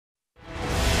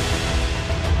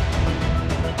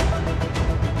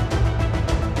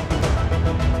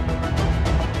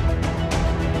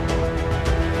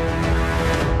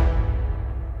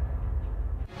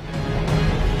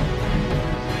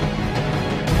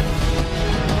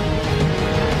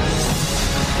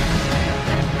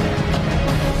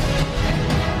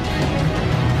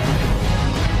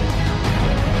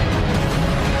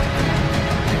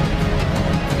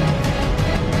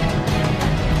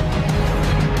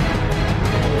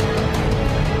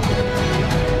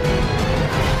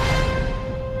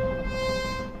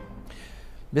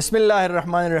بسم الله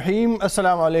الرحمن الرحیم.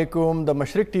 السلام علیکم. د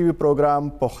مشرق ټي وي پروگرام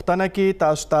پوښتنه کې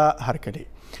تاسو ته هرکلی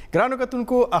ګرانو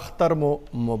کتونکو اختر مو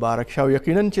مبارک شه.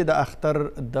 یقینا چې د اختر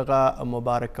دغه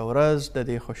مبارک ورځ د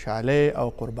دې خوشحاله او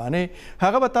قرباني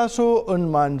هغه به تاسو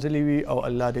نمانځلي وي او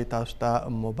الله دې تاسو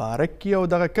ته مبارک کړي او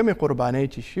دغه کمې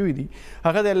قربانۍ چې شوي دي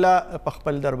هغه د الله په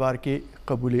خپل دربار کې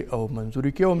قبول او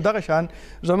منظوري کړي. همدغه شان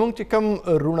زموږ چې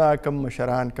کم رونه کم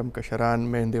مشران کم کشران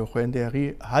میندې او خویندې هغوی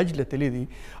حج له تللي دي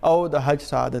او د حج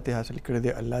سعادت یې حاصل کړی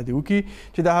دی. الله دې وکړي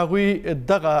چې د هغوی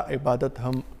دغه عبادت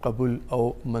هم قبول او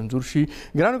منظور شي.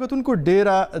 ګرانو کتونکو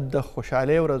ډیره د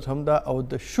خوشحالۍ ورځ هم ده او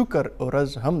د شکر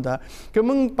ورځ هم ده که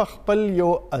موږ په خپل یو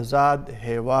آزاد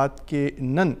هیواد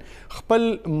کې نن خپل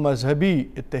مذهبي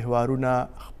تهوارونه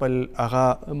خپل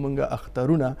هغه موږ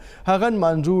اخترونه هغه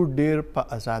نمانځو ډیر په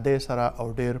ازادۍ سره او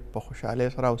ډیر په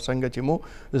خوشحالۍ سره او څنګه چې مو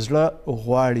زړه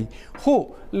غواړي. خو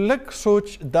لږ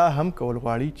سوچ دا هم کول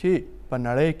غواړي چې په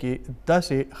نړۍ کې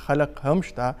داسې خلق هم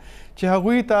شته چې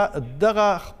هغوی ته دغه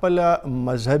خپله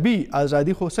مذهبي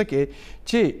ازادي خو څه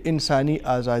چې انساني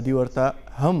ازادي ورته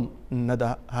هم نه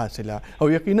ده حاصله. او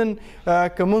یقینا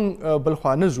که موږ بل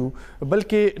خوا نه ځو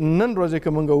بلکې نن ورځې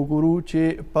که موږ وګورو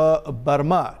چې په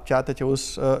برما چاته چې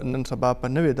اوس نن سبا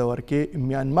په نوې دور کې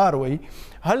میانمار وایي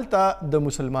هلته د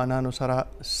مسلمانانو سره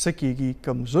څه کیږي،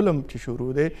 کم ظلم چې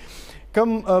شروع دی،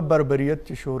 کم بربریت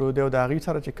چې شروع دی او د هغې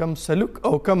سره چې کم سلوک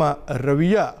او کمه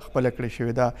رویه خپله کړې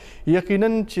شوې ده یقینا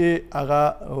چې هغه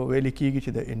ویل کیږي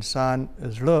چې د انسان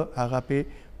زړه هغه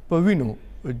په وینو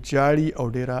جاړي او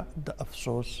ډیره د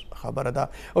افسوس خبره ده.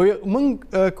 او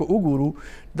موږ که وګورو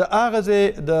د هغه ځای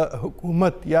د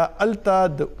حکومت یا هلته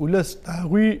د ولس د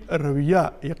هغوی رویه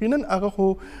یقینا هغه خو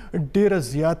ډیره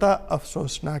زیاته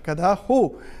افسوسناکه ده. خو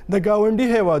د ګاونډي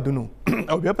هیوادونو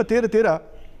او بیا په تیره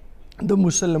د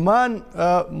مسلمان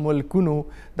ملکونو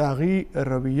د هغې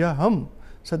رویه هم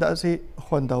څه داسې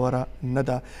خوندوره نه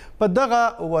ده. په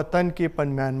دغه وطن کې په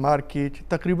میانمار کې چې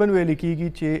تقریبا ویل کیږي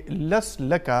چې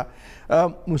 10 لکه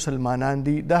مسلمانان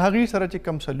دي د هغې سره چې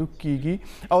کم سلوک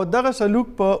کیږي او دغه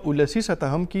سلوک په ولسي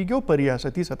سطح هم کیږي او په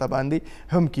ریاستي سطح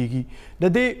باندې هم کیږي.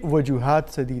 د دې وجوهات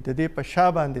څه دي، د دې په شا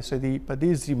باندې څه دي، په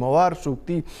دې ذموار څوک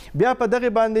دي، بیا په دغې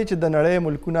باندې چې د نړۍ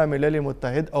ملکونه ملل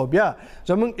متحد او بیا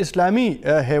زموږ اسلامي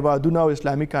هیوادونه او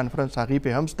اسلامي کانفرنس هغوی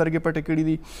پې هم سترګې پټې کړي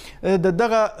دي. د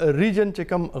دغه ریجن چې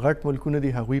کم غټ ملکونه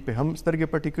دي هغوی پې هم سترګې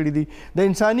پټې کړي دي.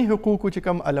 د انساني حقوقو چې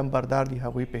کم علمبردار دي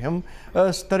هغوی پې هم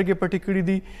سترګې پټې کړي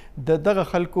دي. د دغه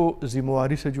خلکو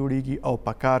ذمواري څه جوړیږي او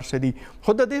په کار څه دي.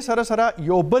 خو د دې سره سره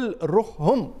یو بل رخ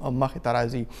هم مخې ته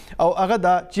راځي او هغه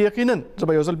دا چې یقینا زه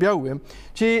به یو ځل بیا ووایم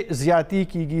چې زیاتی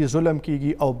کیږي، ظلم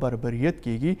کیږي او بربریت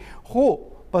کیږي. خو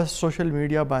په سوشل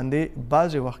میډیا باندې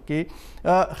بعضې وخت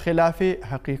کې خلاف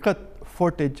حقیقت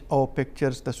فوټیج او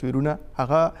پکچرز تصویرونه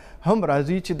هغه هم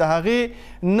راځي چې د هغې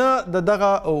نه د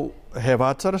دغه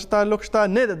هیواد سره تعلق شته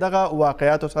نه د دغه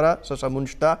واقعیاتو سره څه سمون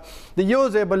شته. د یو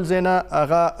ځای بل ځای نه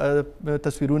هغه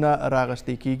تصویرونه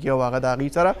راغستې کیږي او هغه د هغې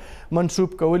سره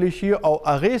منسوب کولی شي او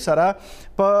هغې سره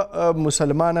په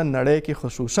مسلمانه نړۍ کې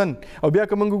خصوصا او بیا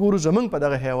که موږ وګورو زموږ په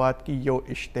دغه هیواد کې یو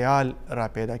اشتعال را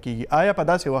پیدا کیږي. آیا په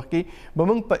داسې وخت کې به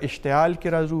موږ په اشتعال کې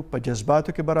راځو، په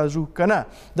جذباتو کې به راځو که نه؟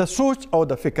 د سوچ او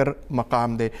د فکر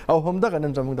مقام دی او همدغه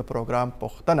نن زموږ د پروګرام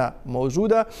پوښتنه موضوع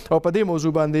ده او په دې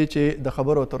موضوع باندې چې د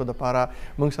خبرو اترو د پاره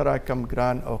موږ سره کم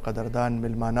ګران او قدردان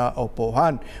میلمانه او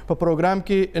پوهان په پروګرام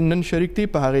کې نن شریک دي.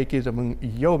 په هغې کې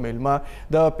زموږ یو میلمه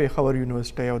د پیښور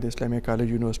یونیورسټۍ او د اسلامي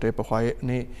کالج یونیورسټۍ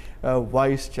پخوانی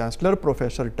وایس چانسلر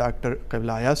پروفیسر ډاکټر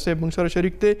قبلہ آیاز صاحب موږ سره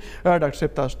شریک دي. ډاکټر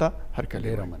صاحب تاسو ته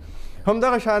هرکلی.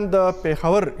 همدغه شان د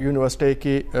پیښور یونیورسټۍ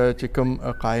کې چې کوم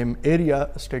قایم ایریا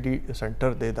سټډي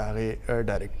سنټر دی د هغې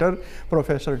ډایرکټر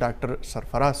پروفیسر ډاکټر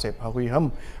سرفراز صاحب هغوی هم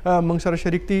موږ سره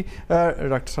شریک دي.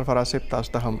 ډاکټر سرفراز صاحب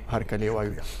تاسو ته هم هرکلی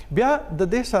وایو. بیا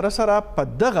د دې سره سره په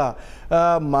دغه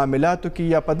معاملاتو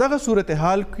کې یا په دغه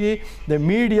صورتحال کې د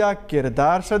میډیا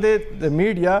کردار څه دی، د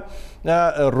میډیا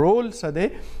رول څه دی،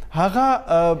 هغه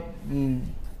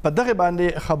په دغه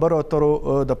باندې خبرو اترو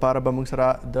د پاره به موږ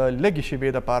سره د لږې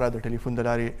شیبې د پاره د ټلیفون د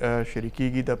لارې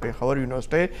شریکیږي د پیښور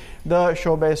یونیورسټۍ د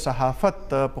شعبې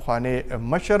صحافت پخوانی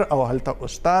مشر او هلته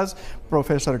استاذ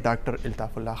پروفیسر ډاکټر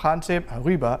الطاف الله خان صاحب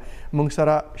هغوی به موږ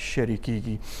سره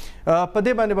شریکیږي. په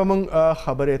دې باندې به موږ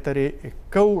خبرې اترې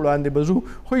کوو، وړاندې به ځو.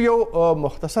 خو یو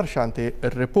مختصر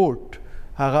شانتې رپورټ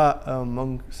هغه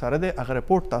موږ سره دی، هغه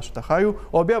رپورټ تاسو ته ښایو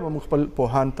او بیا به موږ خپل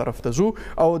پوهان طرف ته ځو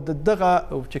او د دغه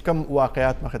چې کوم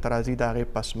واقعیات مخې ته راځي د هغې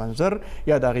پس منظر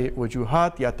یا د هغې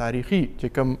وجوهات یا تاریخي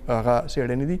چې کوم هغه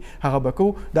څېړنې دي هغه به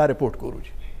کوو. دا رپورټ ګورو.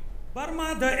 برما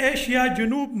د ایشیا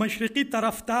جنوب مشرقي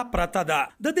طرف ته پرته ده.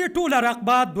 د دې ټوله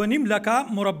رقبه 2.5 لکه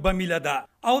مربع میله ده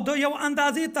او د یو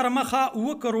اندازې تر مخه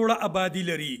 7 کروړه آبادي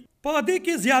لري. په دې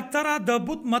کې زیاتره د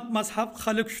بت مت مذهب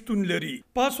خلک شتون لري.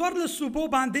 په 14 صوبو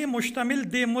باندې مشتمل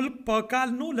د ملک په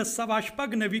کال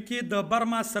 1996 کې د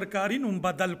برما سرکاري نوم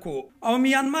بدل کو او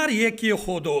میانمار یې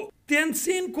کېښودو. تین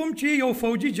سین کوم چې یو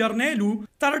فوجي جرنیل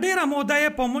تر ډیره موده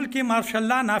یې په ملک کې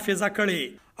مارشل لا نافذه کړي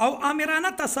او آمرانه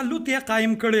تسلط یې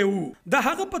قایم کړی وو. د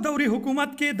هغه په دوري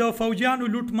حکومت کې د فوجیانو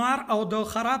لوټمار او د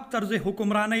خراب طرز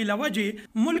حکمرانۍ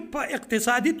لوجې ملک په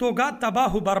اقتصادي توګه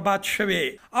تباه و برباد شوی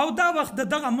او دا وخت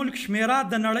دغه ملک شمیره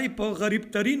د نړۍ په غریب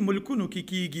ترین ملکونو کې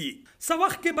کیږي. څه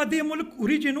وخت کې به دې ملک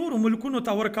وریجې نورو ملکونو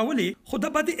ته ورکولي خو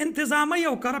د بد انتظامۍ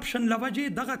او کرپشن لوجې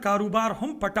دغه کاروبار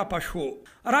هم په ټپه شو.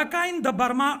 راکاین د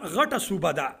برما غټه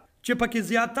صوبه ده چې پکې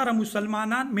زیاتره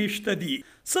مسلمانان میشته دي.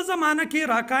 څه زمانه کې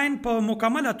راکاین په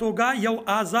مکمله توګه یو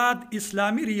آزاد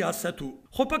اسلامی ریاست وو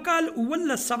خو په کال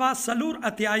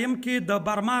 1984 کې د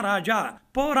برما راجا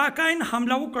په راکاین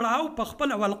حمله وکړه او په خپل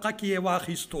ولقه کې یې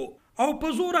واخیستو او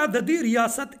په زوره د دې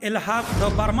ریاست الحاق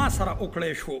د برما سره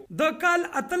وکړی شو. د کال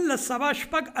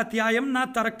 1886 نه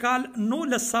تر کال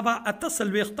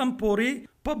 1948 پورې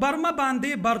په برما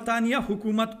باندې برطانیه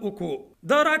حکومت وکړو.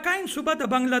 د راکاین صوبه د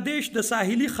بنگلادیش د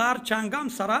ساحلي ښار چانګام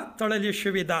سره تړلې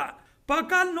شوې ده. په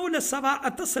کال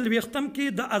 1948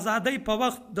 کې د ازادۍ په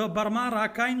وخت د برما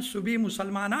راکاین صوبې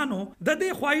مسلمانانو د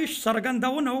دې خواهش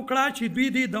څرګندونه وکړه چې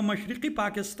دوی د مشرقي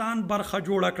پاکستان برخه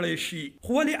جوړه کړی شي.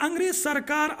 خو ولې انګریز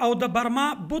سرکار او د برما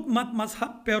بت مت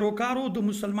مذهب پیروکارو د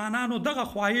مسلمانانو دغه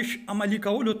خواهش عملی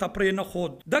کولو ته پرې نه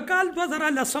ښود. د کال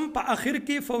 2010 په اخر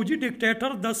کې فوجي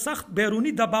ډیکټیټر د سخت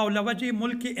بیرونی دباو لوجې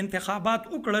ملکی انتخابات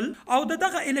وکړل او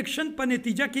دغه الیکشن په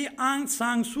نتیجه کې آنګ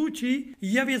سانګ سوچي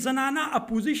یوې زنانه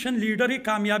اپوزیشن لیډر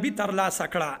کامیابی ترلاسه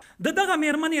کړه. دغه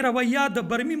میرمنې رویه د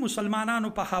برمی مسلمانانو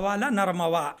په حواله نرمه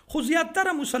وه خو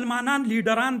زیاتره مسلمانان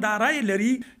لیډران دا رای لري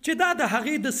چې دا د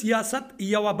هغې د سیاست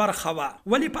یوه برخه وه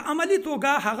ولې په عملی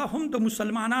توګه هغه هم د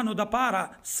مسلمانانو دپاره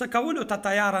څه کولو ته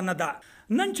تیاره نه ده.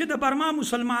 نن چې د برما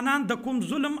مسلمانان د کوم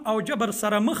ظلم او جبر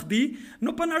سره مخ دي نو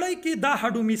په نړۍ کې دا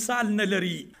هډو مثال نه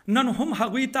لري. نن هم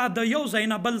هغوی ته د یو ځای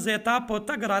نه بل ځای ته په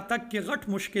تګ راتګ کې غټ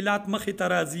مشکلات مخې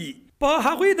ته راځي. په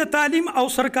هغوی د تعلیم او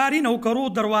سرکاري نوکرو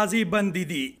دروازې بندې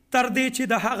دي تر دې چې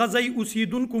د هغه ځای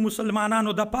اوسیدونکو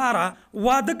مسلمانانو دپاره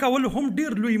واده کول هم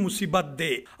ډیر لوی مصیبت دی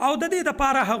او د دې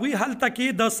دپاره هغوی هلته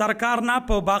کې د سرکار نه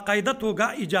په باقاعده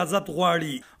توګه اجازت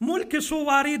غواړي. ملک څو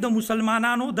وارې د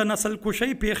مسلمانانو د نسل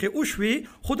کشۍ پیښې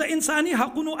وشوې خو د انساني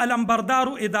حقونو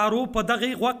علمبردارو ادارو په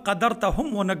دغې غوږ قدر ته هم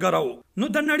ونه ګرو.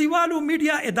 نو د نړیوالو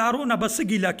میډیا ادارو نه به څه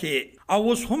ګیله کې او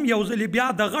اوس هم یو ځلې بیا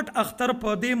د غټ اختر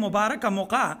په دې مبارکه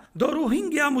موقع د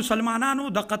روهینګیا مسلمانانو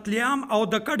د قتل عام او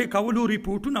د کډې کولو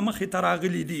ریپورټونه مخې ته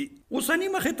راغلي دي. اوسني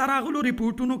مخې ته راغلو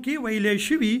ریپورټونو کې ویلی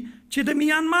شوي چې د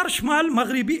میانمار شمال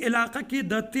مغربي علاقه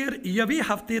کې د تیر یوې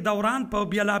هفتې دوران په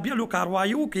بیلابیلو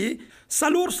کاروایو کې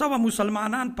 400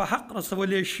 مسلمانان په حق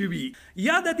رسولی شوي.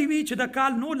 یاد دې وي چې د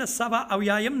کال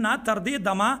 1970 نه تر دې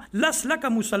دمه 10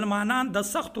 لکه مسلمانان د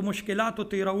سختو مشکلاتو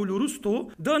تیرولو وروستو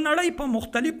د نړۍ په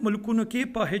مختلف ملکونو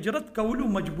کې په هجرت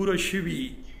کولو مجبوره شوي.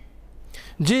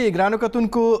 جی ګرانو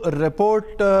کتونکو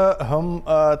رپورټ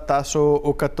هم تاسو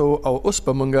وکتو او اوس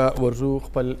په مونږ ورزو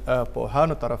خپل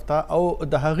پوهانو طرف ته او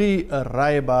د هغې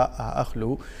رای به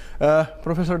اخلو.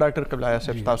 پروفیسر ډاکټر قبلہ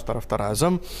صاحب تاسو طرف ته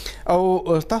راځم او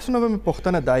تاسو نه به مې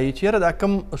پوښتنه دا وي چې یاره دا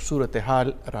کوم صورتحال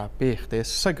راپېښ دی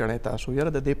څه ګڼئ تاسو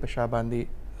یاره د دې په شا باندې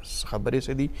خبرې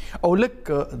څه دي او لږ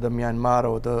د میانمار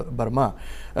او د برما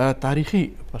تاریخي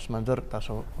پس منظر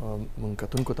تاسو مونږ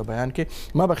کتونکو ته بیان کې.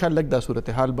 ما به خیال لږ دا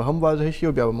صورتحال به هم واضح شي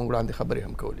او بیا به مونږ وړاندې خبرې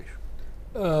هم کولی شو.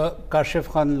 کاشف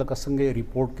خان لکه څنګه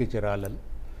ریپورټ کې چې رالل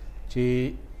چې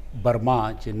برما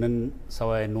چې نن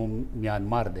سوای نوم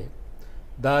میانمار دی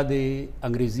دا د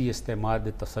انګریزي استعمار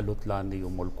د تسلط لاندې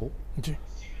یو ملک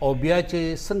او بیا چې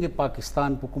څنګه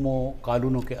پاکستان په کومو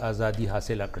کالونو کې ازادي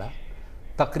حاصل کړه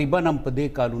تقریبا هم په دې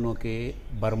کالونو کې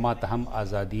برما ته هم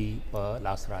ازادي په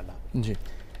لاس راله.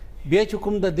 بیا چې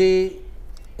کوم د دې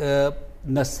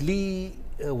نسلی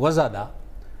وضع ده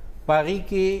په هغې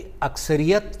کې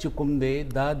اکثریت چې کوم دی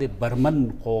دا د برمن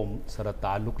قوم سره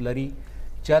تعلق لري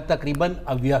چې تقریبا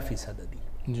 80%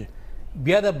 دي.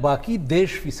 بیا د باقی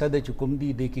 10% چې کوم دي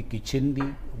د کې کچن دي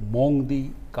مونږ دي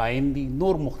قایم دي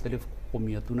نور مختلف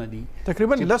قومیتونه دي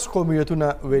تقریبا 10 قومیتونه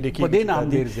ویل کېږي په دې نه هم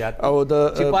ډېر زیات او د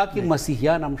چې پاکي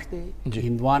مسیحیان هم شته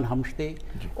هندوان هم شته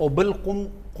او بل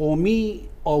قومي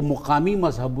او مقامی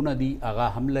مذهبونه دي هغه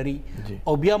هم لري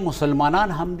او بیا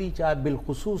مسلمانان هم دي چې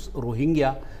بالخصوص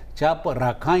روهینګیا چې په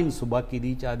راکاین صوبه کې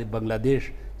دي چې د بنگلادیش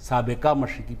سابقه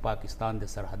مشرقي پاکستان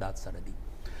د سرحدات سره دي.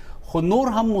 خو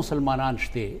نور هم مسلمانان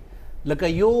شته لکه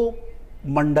یو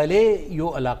منډلې یو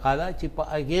علاقه ده چې په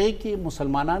هغې کې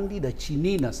مسلمانان دي د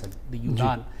چینی نسل د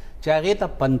یونان چې هغې ته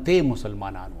پنتې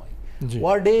مسلمانان وایي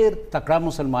وا ډېر تکړه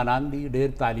مسلمانان دي، ډېر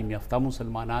تعلیم یافته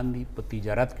مسلمانان دي، په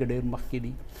تجارت کې ډېر مخکې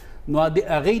دي. نو د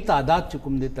هغې تعداد چې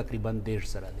کوم دی تقریبا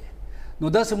 1.5 زره دی. نو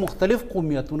داسې مختلف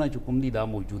قومیتونه چې کوم دي دا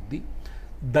موجود دي.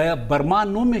 د برما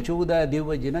نوم یې چې و دا دې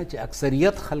وجې نه چې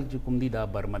اکثریت خلک چې کوم دي دا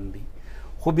برمن دي.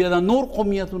 خو بیا د نور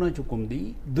قومیتونه چې کوم دي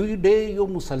دوی ډېر یو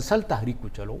مسلسل تحریک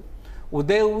وچلو او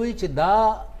دی ووایي چې دا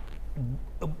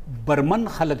برمن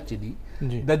خلک چې دي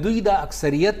د دوی د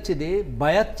اکثریت چې دی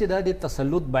باید چې دا د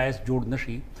تسلط باعث جوړ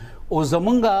نشي او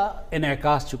زمونږ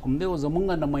انعکاس چې کوم دی او زمونږ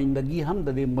نمائندګي هم د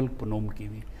دې ملک په نوم کې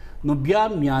وي. نو بیا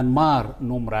میانمار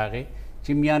نوم راغی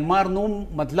چې میانمار نوم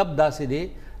مطلب داسې دی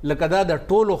لکه دا د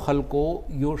ټولو خلکو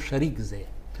یو شریک ځای.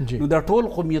 نو دا ټول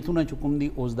قومیتونه چې کوم دي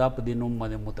اوس دا په دې نوم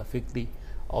باندې متفق دي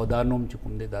او دا نوم چې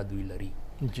کوم دی دا دوی لري.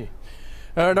 جی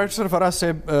ډاکټر سرفراز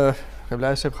صاحب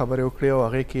قبله صاحب خبرې وکړې او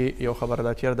هغې کې یو خبره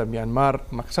ده چې د میانمار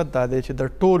مقصد دا دی چې د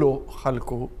ټولو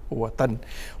خلکو وطن،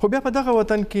 خو بیا په دغه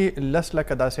وطن کې 10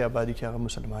 لکه داسې آبادي چې هغه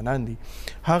مسلمانان دي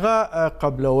هغه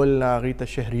قبلول نه، هغې ته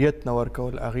شهریت نه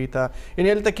ورکول، هغې ته یعنې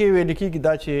هلته کې ویل کېږي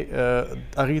دا چې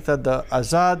هغې ته د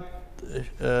آزاد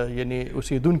یعنی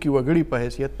اوسېدونکي وګړي په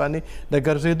حیثیت باندې د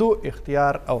ګرځېدو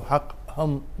اختیار او حق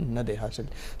هم نه دی حاصل.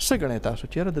 څه ګڼئ تاسو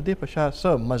چېرې د دې په شا څه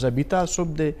مذهبي تعصب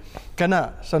دی که نه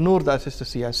څه نور داسې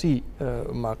سیاسي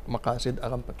مقاصد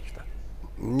هغه هم پکې شته؟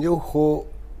 یو خو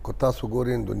که تاسو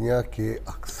ګورئ دنیا کې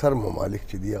اکثر ممالک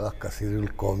چې دي هغه کثیر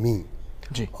القومي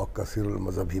او کثیر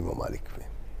المذهبي ممالک وي.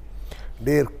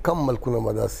 ډېر کم ملکونه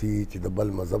به داسې چې د بل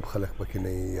مذهب خلک پکې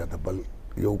نه وي یا د بل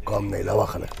یو قام نه علاوه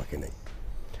خلک پکې نه وي.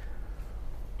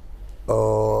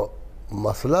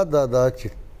 مسله دا ده چې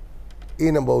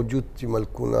این باوجود چې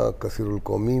ملکونه کثیر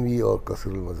القومي وي او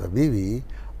کثیر المذهبي وي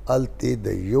هلته د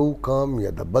یو قام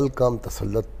یا د بل قام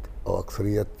تسلط او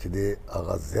اکثریت چې دی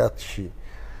هغه زیات شي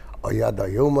او یا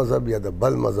د یو مذهب یا د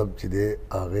بل مذهب چې دی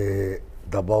هغې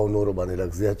دباو نورو باندې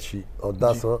لږ زیات شي. او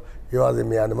دا څه یوازې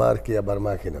میانمار کې یا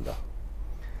برما کې نه ده،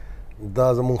 دا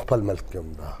زموږ خپل ملک کې هم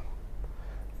ده،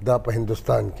 دا په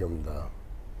هندوستان کې هم ده،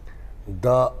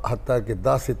 دا حتی کې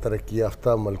داسې ترقي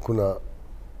یافته ملکونه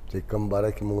چې کم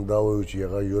باره کې موږ دا وایو چې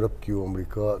هغه یورپ کې او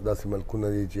امریکا داسې ملکونه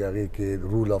دي چې هغې کې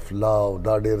رول اف لا او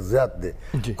دا ډېر زیات دی.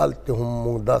 هلته هم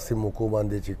موږ داسې موقعو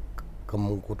باندې چې کوم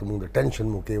موقعو ته موږ د ټینشن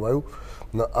موقع وایو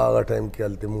نو هغه ټایم کې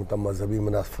هلته موږ ته مذهبي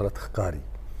منافرت ښکاري،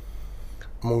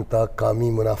 موږ ته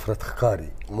قامي منافرت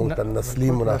ښکاري، موږ ته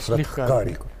نسلي منافرت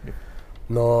ښکاري.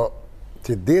 نو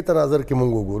چې دې ته نظر کې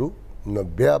موږ وګورو نو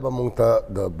بیا به موږ ته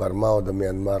د برما او د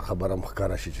میانمار خبره هم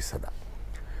ښکاره شي چې څه ده.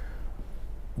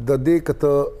 د دې که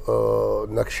ته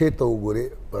نقشې ته وګورې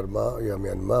برما یا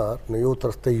میانمار نو یو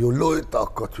طرف ته یو لوی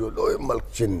طاقت یو لوی ملک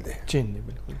چین دی،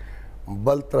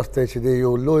 بل طرف ته چې دی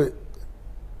یو لوی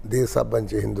دې حساب باندې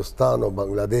چې هندوستان او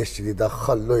بنګلادیش چې دي دا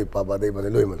ښه لوی په آبادۍ باندې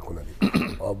لوی ملکونه دي.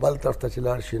 او بل طرف ته چې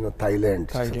لاړ شي نو تایلینډ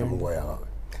چې ته موږ وایو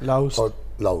هغه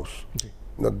لاوس.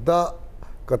 نو دا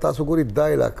که تاسو ګورئ دا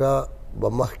علاقه به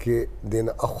مخکې دې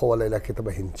نه اخوا والا علاقې ته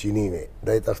به هندچیني وي،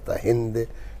 دې طرف ته هند دی،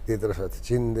 دې طرف ته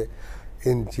چین دی.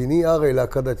 هندچیني هغه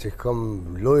علاقه ده چې کوم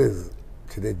لوی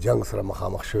چې د جنګ سره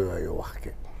مخامخ شوی وه یو وخت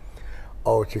کې،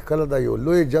 او چې کله دا یو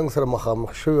لوی جنګ سره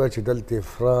مخامخ شوی وه چې دلته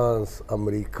فرانس،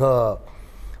 امریکا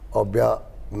او بیا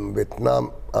ویتنام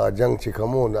جنګ چې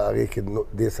کوم و نو هغې کې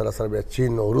دې سره سره بیا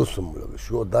چین او روس هم ولګ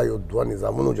شو. دا یو دوه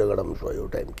نظامونو جګړه هم شوه یو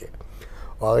ټایم کې،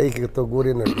 او هغې کې ته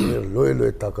ګورې نو ډېر لوی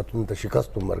لوی طاقتونو ته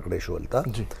شکست هم ورکړی شو هلته.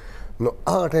 نو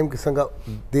هغه ټایم کې څنګه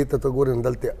دې ته ته ګورې نو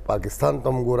دلته پاکستان ته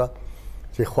هم ګوره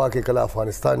چې خوا کې کله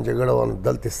افغانستان جګړه وه نو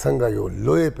دلته څنګه یو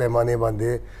لوی پیمانې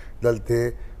باندې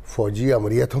دلته فوجي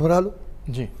امریت هم رالو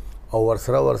او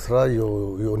ورسره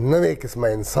یو نوې قسمه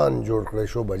انسان جوړ کړی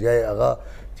شو بجای هغه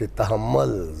چې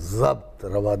تحمل، ضبط،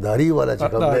 رواداري والا چې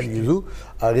کوم ویل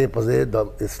هغې په ځای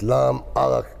د اسلام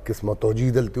هغه قسمه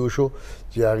توجیه دلته وشو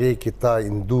چې هغې کې تا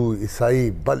هندو،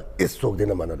 عیسائی بل هېڅوک دې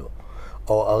نه منلو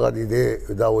او هغه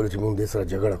دې دا ویل چې موږ دې سره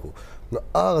جګړه کوو. نو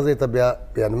هغه ځای ته بیا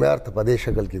میانمار ته په دې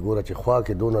شکل کې ګوره چې خوا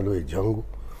کې دونه لوی جنګ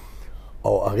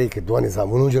او هغې کې دوه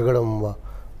نظامونو جګړه هم وه.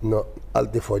 نو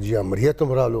هلته فوجي امریت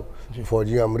هم رالو،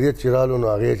 فوجي امریت چې رالو نو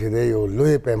هغې چې دی یو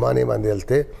لوی پیمانې باندې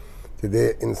هلته چې د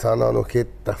انسانانو کې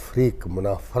تفریق،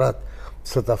 منافرت،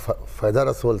 څه ته فایده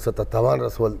رسول، څه ته تاوان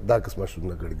رسول، دا قسمه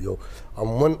شروع کړي دي. او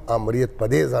عموماً امریت په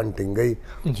دې ځان ټینګوي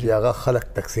چې هغه خلک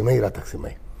تقسیموي را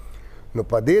تقسیموي. نو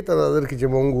په دې تناظر کې چې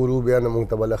موږ ګورو بیا نه موږ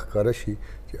ته بله ښکاره شي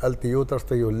چې هلته یو طرف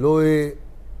ته یو لوی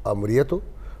امریت و،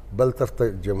 بل طرف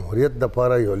ته جمهوریت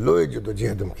دپاره یو لوی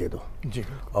جدوجهد هم کېدو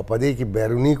او په دې کې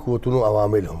بیروني قوتونو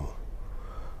عوامل هم.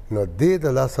 نو دې د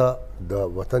لاسه د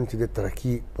وطن چې د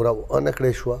ترقي پوره ونه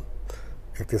کړې شوه،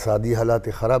 اقتصادي حالات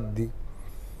خراب دي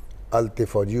هلته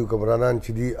فوجي حکمرانان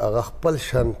چې دي هغه خپل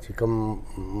شان چې کوم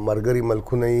مرګري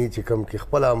ملکونه یي چې کوم کې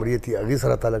خپل امریت یي هغې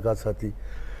سره تعلقات ساتي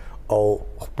او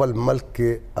خپل ملک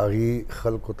کې هغې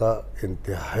خلکو ته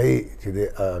انتهایی چې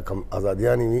د کوم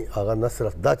ازادیانې وي هغه نه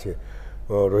صرف دا چې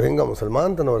روهینګا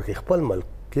مسلمان ته نه ورکوي خپل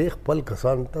ملک کې خپل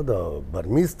کسان ته د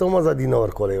برمیز ته هم ازادي نه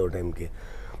ورکولی یو ټایم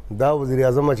کې دا وزیر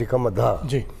اعظمه چې کومه ده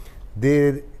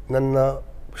د نن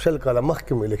شل کاله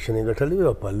مخکې مو الیکشنې ګټلې وي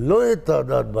او په لوی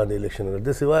تعداد باندې الیکشن ګټلې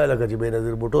داسې وایه لکه چې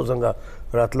بېنظیر بوټو څنګه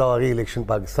راتله او هغې الیکشن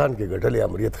پاکستان کې ګټلې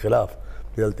امریت خلاف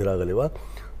دلته راغلې وه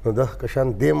نو دا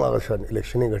کشان دیم هغه شان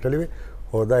الیکشنې ګټلې وي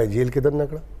او دا یې جیل کې دننه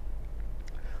کړه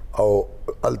او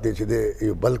هلته چې دی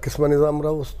یو بل قسمه نظام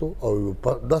راوستو او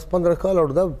 10-15 کال او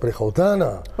دا پرېښوده نه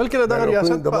بلکې د دغه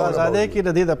ریاست په ازادۍ کې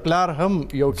د دې د پلار هم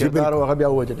یو کردار او هغه بیا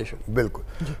ووژلی شو. بالکل.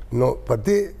 نو په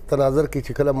دې تناظر کې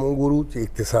چې کله موږ ګورو چې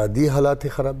اقتصادي حالات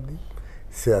خراب دي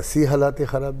سیاسي حالات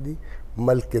خراب دي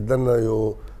ملک کې دننه یو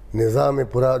نظام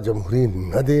پورا جمهوری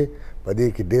نه دی په دې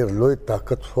کې ډېر لوی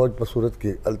طاقت فوج په صورت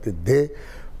کې هلته دی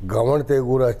ګاونډ ته یې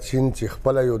ګوره چین چې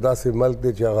خپله یو داسې ملک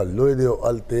دی چې هغه لوی دی او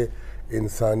هلته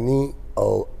انسانی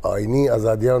او آئینی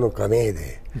ازادیانو کمی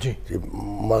دی چې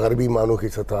مغربي معنو کې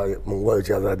څه موږ وایو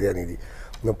چې ازادیانې دي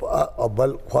نو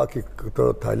بل خوا کې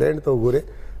ته تایلینډ ته وګورې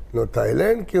نو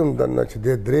تایلینډ کې هم دننه چې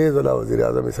دی 3 ځله وزیر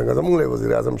اعظم یې څنګه زموږ له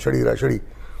وزیر اعظم شړي را شړي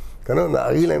که نه نو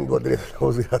هغې له هم 2-3 ځله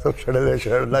وزیر اعظم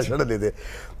شړلی دی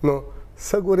نو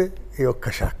څه ګورې یو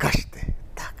کشاکش دی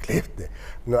تکلیف دی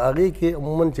نو هغې کې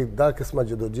عموما چې دا قسمه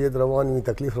جدوجہد روان وي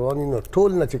تکلیف روان وي نو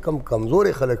ټول نه چې کم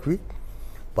کمزورې خلک وي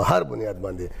په هر بنیاد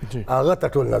باندې هغه ته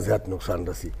ټول نه زیات نقصان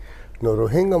رسی نو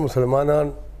روهینګا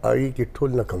مسلمانان هغې کې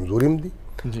ټول نه کمزوري هم دي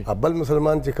بل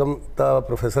مسلمان چې کوم تا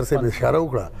پروفیسر صاحب اشاره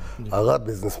وکړه هغه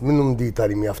بزنسمن هم دي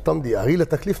تعلیم یافته هم دي هغې له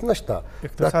تکلیف نشته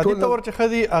اقتصادي طور چې ښه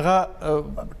دي هغه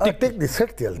ټیک دي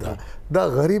سیټ دی هلته دا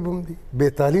غریب هم دي بې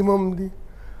تعلیم هم دي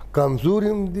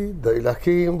کمزوري هم دي د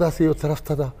علاقې هم داسې یو طرف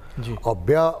ته ده او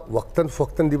بیا وقتاً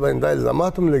فوقتاً دي باندې دا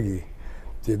الزامات هم لګي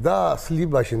چې دا اصلي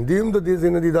باشندې هم د دې ځای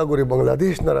نه دي دا ګورې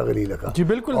بنګلادیش نه راغلي لکه چې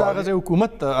بالکل د هغه ځای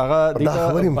حکومت هغه دې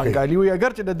ته بنګالي وي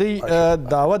اگر چې د دوی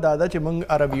دعوه دا ده چې موږ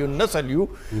عربیون نسل یو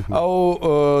او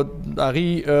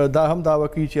هغې دا هم دعوه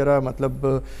کوي چې را مطلب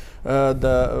د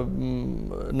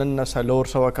نن نه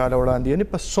 400 کاله وړاندې یعنې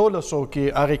په 1600 کې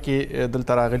هغې کې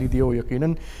دلته راغلي دي او یقینا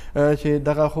چې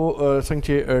دغه خو څنګه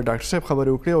چې ډاکټر صاحب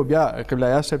خبرې وکړې او بیا قبله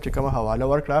ایاز صاحب چې کومه حواله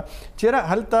ورکړه چېرې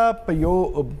هلته په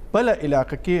یو بله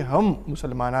علاقه کې هم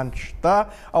مسلمانان شته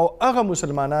او هغه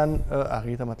مسلمانان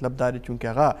هغې ته مطلب دا دی چونکې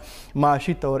هغه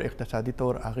معاشي طور اقتصادي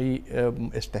طور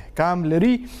هغې استحکام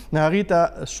لري نو هغې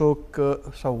ته څوک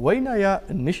څه وایي نه یا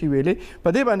نشي ویلی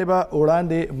په دې باندې به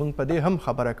وړاندې موږ په دې هم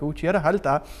خبره کوو چې یاره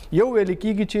هلته یو ویل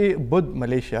کېږي چې بد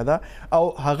ملیشیا ده او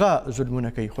هغه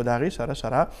ظلمونه کوي خو د هغې سره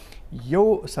سره یو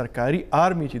سرکاري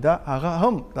آرمي چې ده هغه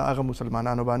هم د هغه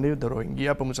مسلمانانو باندې د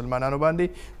روهینګیا په مسلمانانو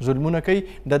باندې ظلمونه کوي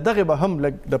د دغې به هم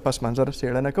لږ د پس منظر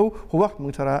څېړنه کوو خو وخت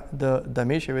موږ سره د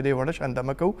دمې شوی دی وړه شان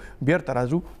دمه کوو بیرته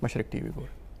راځو مشرق ټي وي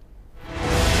ګورو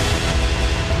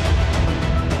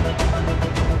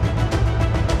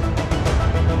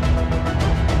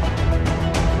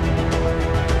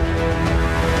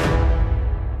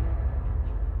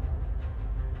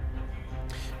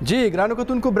جی ګرانو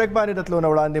کتونکو بریک باندې د تلو نه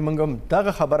وړاندې موږ هم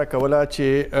دغه خبره کوله چې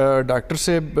ډاکټر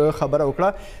صاحب خبره وکړه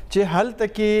چې هلته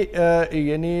کې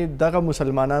یعنې دغه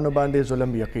مسلمانانو باندې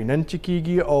ظلم یقینا چې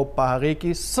کیږي او په هغې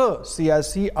کې څه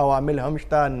سیاسي عوامل هم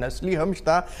شته نسلي هم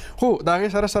شته خو د هغې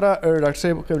سره سره ډاکټر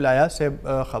صاحب قبله ایاز صاحب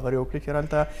خبرې وکړې چې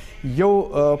هلته یو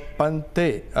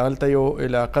پنتې هلته یو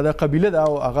علاقه ده قبیله ده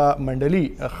او هغه منډلي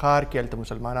ښار کې هلته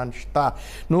مسلمانان شته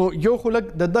نو یو خو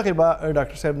لږ د دغې به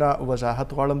ډاکټر صاحب نه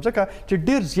وضاحت غواړم ځکه چې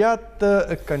ډېر زیات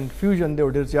کنفیوژن دی او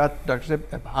ډېر زیات ډاکټر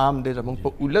صاحب ابهام دی زموږ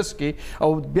په ولس کې او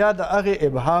بیا د هغې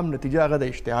ابهام نتیجه هغه د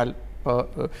اشتعال په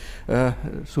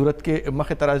صورت کې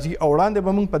مخې ته راځي او وړاندې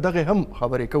به موږ په دغې هم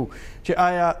خبرې کوو چې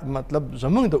آیا مطلب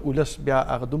زموږ د ولس بیا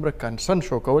هغه دومره کنسن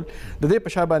شو کول د دې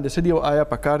په شا باندې څه دي او آیا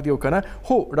پکار دی او که نه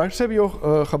خو ډاکټر صاحب یو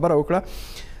خبره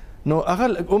وکړه نو هغه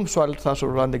هم سوال تاسو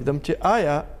وړاندې کړم چې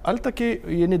آیا هلته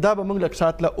کې یعنې دا به موږ لږ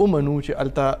ساعت له ومنو چې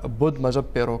هلته بود مذهب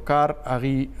پیروکار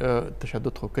هغې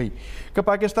تشدد خو کوي که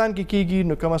پاکستان کې کیږي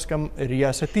نو کم از کم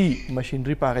ریاستي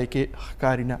مشینري په هغې کې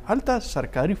ښکاري نه هلته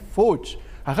سرکاري فوج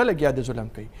هغه لګیا د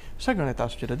ظلم کوي څه ګڼئ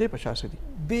تاسو چې د دې په شا څه دي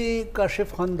بې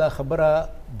کاشف خان دا خبره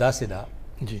داسې ده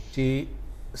چې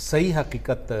صحیح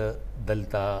حقیقت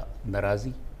دلته نه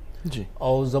راځي جی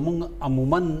او زمونږ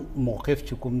عموما موقف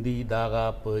چې کوم دی دا هغه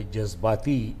په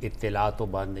جذباتي اطلاعاتو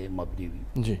باندې مبني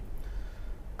وي جی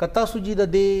که تاسو جی د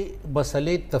دې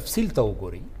مسلې تفصیل ته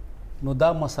وګورئ نو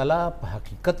دا مسله په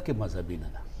حقیقت کې مذهبي نه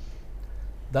ده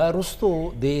دا رستو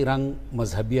د رنګ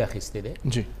مذهبي اخیستی دی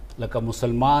جی لکه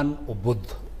مسلمان او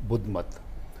بدھ مت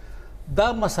دا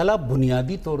مسله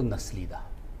بنیادی طور نسلی ده.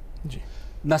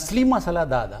 نسلی مسله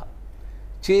دا ده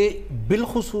چې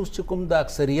بالخصوص چې کوم د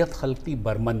اکثریت خلق دي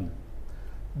برمن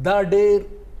دا ډېر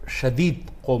شدید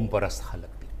قوم پرست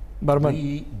خلق دي.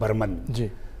 برمن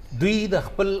دوی د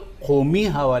خپل قومي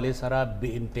حواله سره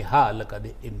به انتها لکه د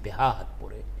انتها حد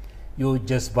پورې یو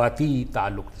جذباتي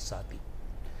تعلق ساتي.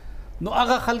 نو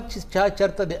هغه خلک چې چا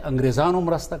چرته د انګریزانو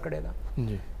مرسته کړې ده،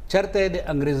 چرته د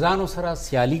انګریزانو سره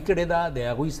سیالي کړې ده، د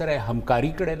هغوی سره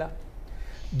همکاري کړې ده،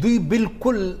 دوی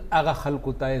بالکل هغه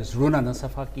خلکو ته زړونه نه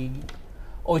صفا کیږي.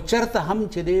 او چرته هم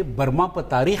چې د برما په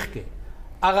تاریخ کې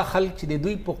هغه خلک چې د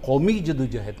دوی په قومي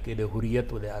جدوجہد کې د حریت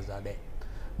او د آزادۍ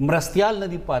مرستیال نه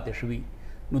دي پاتې شوي،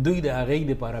 نو دوی د هغې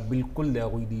دپاره بالکل د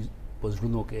هغوی د په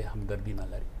زړونو کې همدردي نه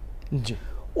لري.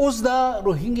 اوس دا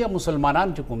روهینګیا مسلمانان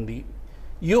چې کوم دي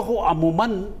یو خو عموماً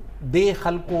د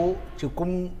خلکو چې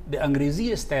کوم د انګریزي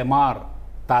استعمار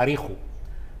تاریخو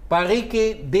په هغې کې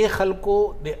د خلکو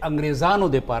د انګریزانو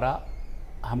دپاره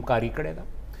همکاري کړې ده.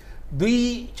 دوی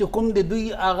چې کوم د دوی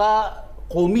هغه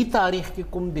قومي تاریخ کې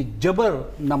کوم د جبر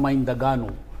نمایندګانو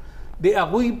د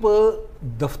هغوی په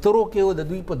دفترو کې او د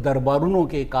دوی په دربارونو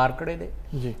کې کار کړی دی،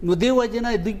 نو دې وجې نه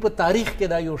دوی په تاریخ کې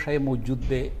دا یو شی موجود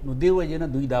دی. نو دې وجې نه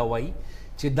دوی دا وایي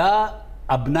چې دا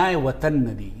ابنای وطن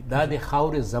نه دي، دا د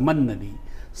خاورې زمن نه دي،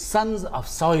 سنز اف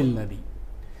سویل نه دي.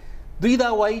 دوی دا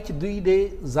وایي چې دوی د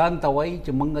ځان ته وایي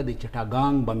چې موږ د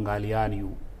چټاګانګ بنګالیان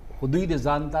یو، خو دوی د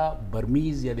ځان ته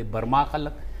برمیز یا د برما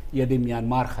خلق یا د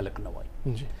میانمار خلق نه وایي.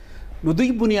 نو دوی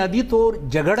بنیادی طور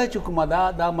جګړه چې کومه ده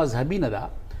دا مذهبي نه ده،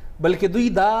 بلکې دوی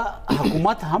دا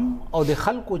حکومت هم او د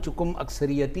خلکو چې کوم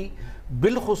اکثریتي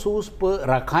بالخصوص په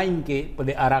راکاین کې په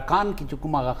د اراکان کې چې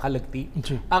کوم هغه خلک دي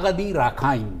هغه دي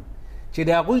راکاین چې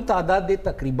د هغوی تعداد دی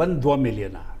تقریبا 2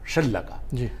 میلیونه 10 لکه،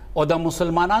 او د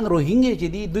مسلمانان روهینګیا چې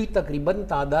دي دوی تقریبا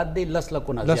تعداد دی 10 لکو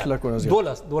نه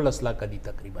زیات 12 لکه دي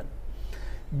تقریبا.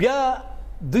 بیا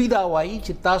دوی دا وایي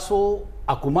چې تاسو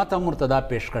حکومت هم ورته دا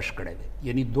پیشکش کړی دی،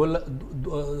 یعنی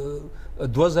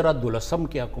 2012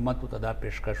 کې حکومت ورته دا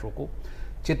پیشکش وکړو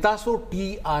چې تاسو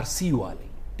TRC والی،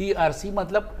 TRC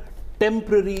مطلب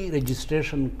ټیمپرری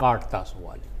رجسټریشن کارت تاسو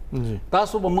والی،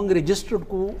 تاسو به موږ رجسټرډ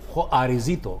کو خو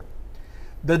عارضي طور.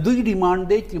 د دوی ډیمانډ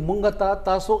دی چې موږ ته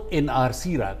تاسو NRC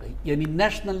راکړئ، یعنی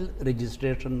نیشنل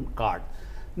رجسټریشن کارت.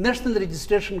 نیشنل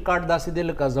رجسټریشن کارت داسې دی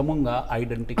لکه زمونږ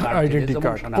آیډنټي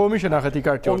کارت، قومي شناختي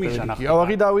کارت او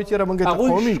هغې دا وایي چې موږ ته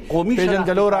قومي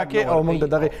پیژندګلو راکړئ او موږ د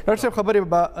دغې. ډاکټر صاحب خبرې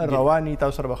به روانې،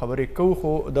 تاسو سره به خبرې کوو،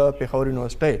 خو د پېښور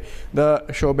یونیورسټۍ د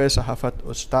شعبې صحافت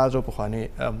استاد او پخوانی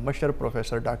مشر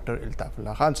پروفیسر ډاکټر الطاف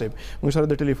الله خان صاحب موږ سره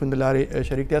د ټلیفون د لارې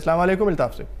شریک دي. السلام علیکم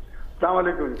الطاف صاحب. السلام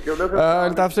علیکم.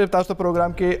 الطاف صاحب تاسو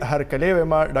پروگرام کې هر کلی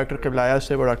ویما ډاکټر قبلہ آیاز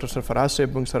صاحب او ډاکټر سرفراز صاحب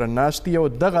موږ سره ناست دي او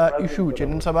دغه ایشو چې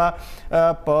نن سبا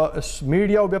په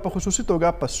میډیا او بیا په خصوصي توګه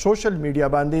په سوشل میډیا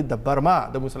باندې د برما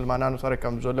د مسلمانانو سره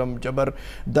کم ظلم جبر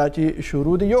دا چې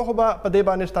شروع دي، یو خو به په دې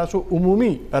باندې تاسو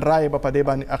عمومي رائے به په دې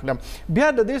باندې اخلم. بیا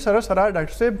د دې سره سره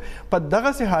ډاکټر صاحب په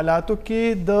دغسې حالاتو کې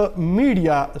د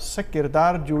میډیا څه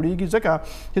کردار جوړیږي، ځکه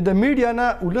چې د میډیا نه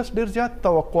ولس ډېر زیات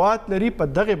توقعات لري په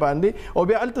دغې باندې، او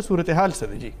بیا هلته صورت حال څه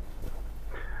دی؟ جی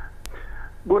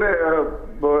ګوره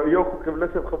یو خو قبله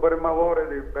صاحب خبرې ما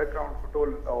واورېدې بیک ګراونډ په ټول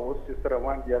اوس چې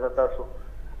روان دي هغه تاسو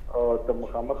ته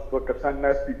مخامخ دوه کسان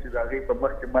ناست دي چې د هغې په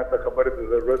مخکې ما ته خبرې د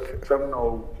ضرورت شته نه او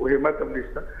همت هم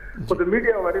نشته، خو د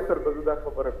میډیا حوالې سره به زه دا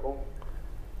خبره کوم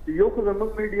چې یو خو زموږ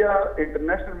میډیا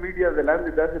انټرنیشنل میډیا د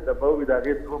لاندې داسې دباو وي د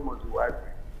هغې 2 موضوعات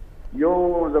دي. یو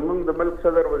زموږ د ملک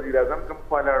صدر وزیر اعظم کوم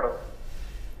خوا لاړه،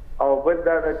 او بل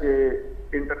دا ده چې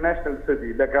انټرنیشنل څه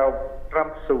دي لکه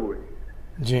ټرمپ څه وایي.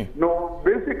 نو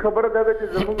بیسیک خبره دا ده چې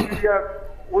زموږ میډیا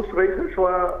اوس رایښه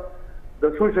شوه د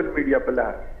سوشل میډیا په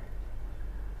لار.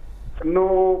 نو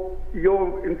یو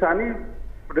انساني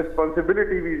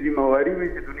ریسپانسبلټي وي، ذمہواري وي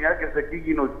چې دنیا کې څه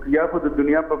کېږي، نو یا خو د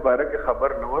دنیا په باره کې خبر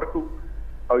نه ورکو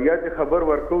او یا چې خبر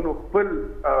ورکو نو خپل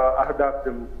اهداف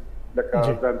ته لکه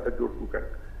ځان ته جوړ کړو.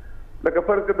 لکه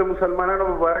فرض کړه د مسلمانانو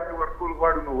په باره کې ورکول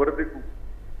غواړو نو ورده کو،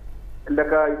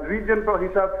 لکه ریجن په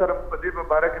حساب سره په دې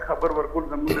باره کې خبر ورکول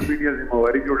زموږ د میډیا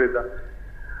ذمہواري جوړې ده.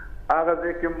 هغه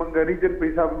ځای کې موږ ریجن په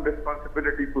حساب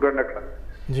ریسپانسبلټي پوره نه کړه.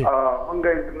 موږ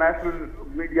انټرنیشنل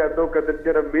میډیا ته کتل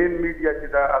چې مین میډیا چې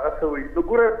دا هغه څه وایي، نو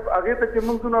ګوره هغې ته چې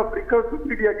موږ نو افریقا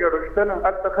میډیا کې اړه شته نه،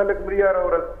 هلته خلک مریا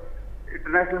راورځ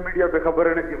انټرنیشنل میډیا به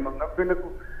خبره نه کوي، موږ نه نه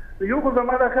کوو. یو خو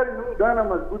زما دا خیال زموږ دا نه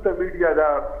مضبوطه میډیا دا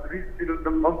ریجنل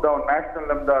هم دا او نیشنل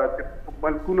هم دا چې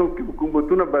ملکونو کې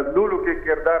حکومتونه بدلولو کې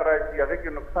کردار راشي، هغې کې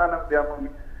نقصان هم بیا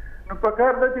مومي. نو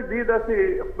پکار ده چې دې داسې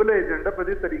خپله ایجنډه په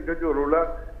دې طریقه جوړوله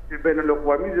چې بین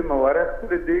الاقوامي ذمہوارۍ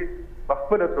خپلې دې په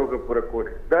خپله توګه پوره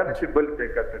کړې، دا نه چې بل ځای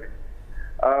کتلې.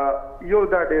 یو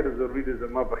دا ډېر ضروري دی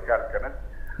زما په خیال کنه.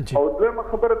 او دویمه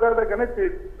خبره دا ده کنه چې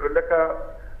لکه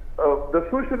د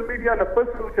سوشل میډیا نه پس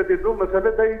چې د دوه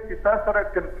مسله دی چې تاسو سره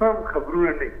کنفرم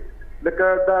خبرونه نه لکه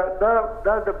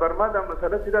دا د برما د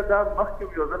مسله چې دا مخکې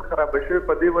یو ځل خراب شوی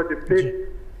په دې وجه فیک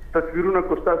تصویرونه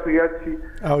کو تاسو یاد شي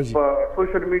په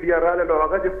سوشل میډیا رااله او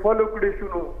هغه چې فالو کړی شو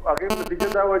نو هغه په دې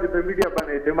دا وجه د میډیا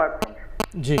باندې اعتماد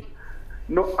جی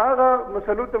نو هغه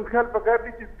مسلو تم خیال پکار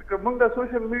دي چې موږ د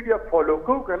سوشل میډیا فالو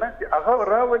کوو کنه چې هغه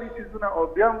راولي چې او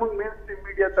بیا موږ مین سټریم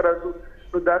میډیا ته راځو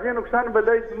نو دا غي نقصان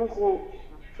بدای چې موږ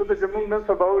څه د موږ نن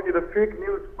سبا چې د فیک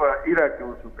نیوز په ایرا کې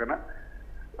اوسو کنه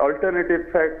الټرنیټیو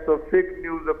فیکټس او فیک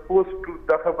نیوز او پوسټ ټروث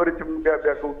دا خبره چې موږ بیا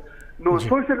کوو نو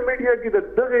سوشل میډیا کې د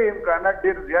دغه امکانات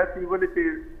ډېر زیات دي ولې چې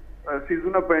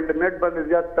سیزونه په انټرنیټ باندې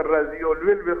زیات تر راځي او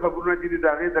لوی خبرونه چې د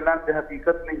هغې د لاندې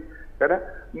حقیقت نه کنه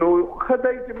نو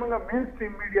خدای چې موږ مین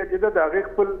سټریم میډیا چې د هغې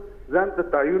خپل ځان ته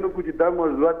تعین وکړو چې دا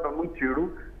موضوعات به موږ څېړو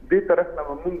دې طرف نه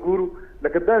موږ ګورو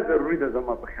لکه دا ضروري ده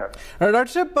زما په خیال.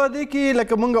 ډاکټر صاحب په دې کې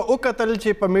لکه موږ وکتل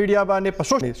چې په میډیا باندې په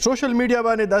سوشل میډیا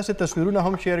باندې داسې تصویرونه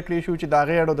هم شیر کړي شو چې د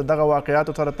هغې اړو د دغه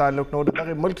واقعاتو سره تعلق نه و د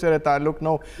دغه ملک سره تعلق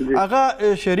نه و هغه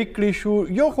شریک کړي شو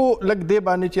یو خو لږ دې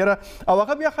باندې چېرې او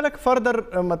هغه بیا خلک فردر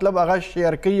مطلب هغه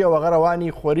شیر کوي او هغه رواني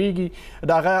خورېږي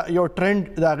د هغه یو ټرینډ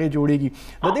د هغې جوړېږي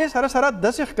د دې سره سره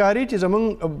داسې ښکاري چې زموږ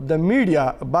د میډیا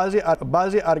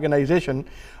بعضې ارګنایزیشن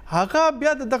هغه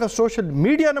بیا دغه سوشل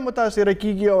میډیا نه متاثره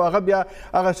کیږي او هغه بیا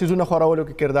هغه سیزونه خورولو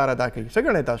کې کردار ادا کوي څه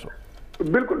ګڼئ تاسو؟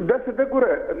 بالکل داسې ده ګوره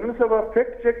نن سبا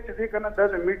فیکټ چیک چې دی که نه دا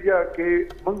د میډیا کې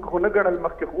موږ خو نه ګڼل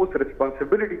مخکې خو اوس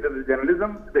ریسپانسبلټي ده د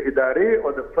جرنالیزم د ادارې او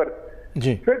د فرد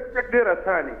فیکټ چیک ډېر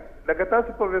اساني لکه تاسو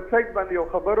په ویب سایټ باندې یو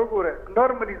خبر وګورئ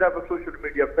نارملي دا په سوشل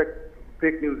میډیا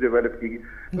فیک نیوز ډیولپ کیږي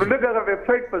نو لږ هغه ویب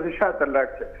سایټ په شاته لاړ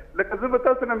شه لکه زه به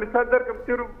تاسو نه مثال درکړم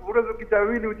تېرو ورځو کې چا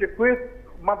ویلي و چې کویت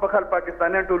ما په خپل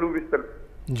پاکستانیان ټول وویستل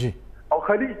جی او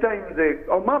خلیج ټایمز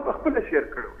او ما په خپله شیر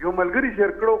کړو یو ملګري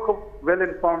شیر کړو خو ویل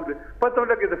انفارمډ پته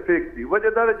ولګېده د فیک دی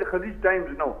وجه دا ده چې خلیج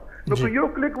ټایمز نه نو که یو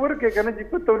کلیک ورکړې که نه چې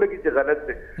پته ولګي چې غلط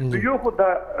دی نو یو خو دا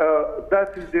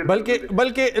څیز ډېر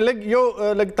بلکې لږ یو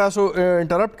لږ تاسو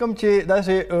انټرپټ کم چې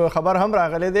داسې خبر هم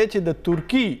راغلی دی چې د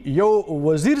ترکي یو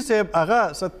وزیر صاحب هغه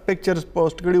ست پکچرز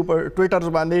پوسټ کړي په ټویټرز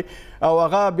باندې او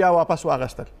هغه بیا واپس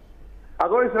واغستل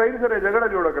هغه اسرائیل سره جګړه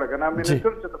جوړه کړه که نه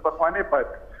منسټر چې د پخوانۍ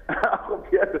پاتې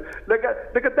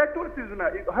لکه دا ټول څیزونه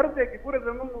هر ځای کې پوره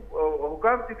زموږ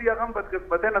حکام چې دي هغه هم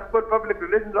بدقسمتۍ خپل پبلک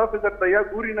ریلیشنز افیسر ته یا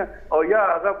ګوري نه او یا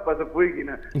هغه پسه پوهېږي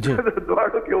نه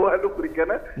دواړو کې والو خوري که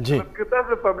نه که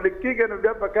تاسو پبلک کېږئ نو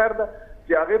بیا پکار ده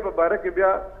چې هغې په باره کې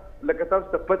بیا لکه تاسو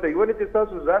ته پته وي ولې چې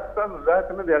ستاسو ذات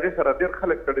نه دی هغې سره ډېر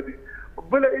خلک تړلي دي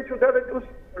بله ایشو دا ده چې اوس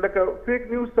لکه فیک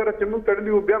نیوز سره چې موږ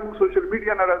تړلي وو بیا موږ سوشل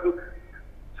میډیا نه راځو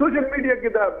سوشل میډیا کې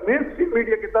دا مین سټریم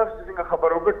میډیا کې تاسو څنګه خبر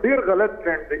وکړه ډېر غلط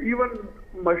ټرینډ دی ایون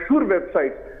مشهور ویب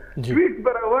سایټ ټویټ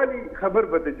به راوالي خبر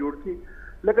به ته جوړ کړي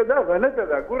لکه دا غلطه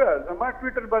ده ګوره زما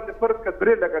ټویټر باندې فرض که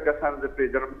 3 لکه کسان زه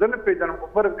پېژنم زه نه پېژنم خو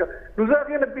فرض که نو زه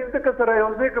هغې نه 5 کسه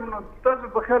رايوځای کړم نو ستاسو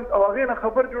په خیال او هغې نه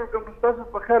خبر جوړ کړم نو ستاسو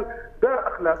په خیال دا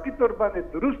اخلاقي طور باندې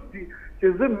درست دي چې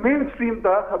زه مین سټریم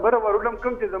ته خبره ورولم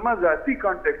کوم چې زما ذاتي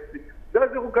کانټیکس دي دا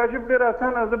زه خو کاشف ډېر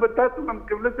اسانه زه به تاسو هم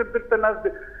قبله صاحب دلته ناست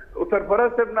دی او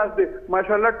سرفراز صاحب ناست دی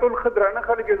ماشاءالله ټول ښه درانه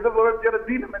خلک یې زه به وایم یاره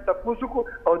دوی نه مې تپوس وکړو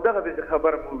او دغه دی چې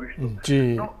خبره مو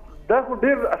وویشتو دا خو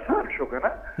ډېر اسان شو که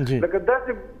نه لکه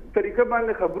داسې طریقه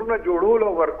باندې خبرونه جوړول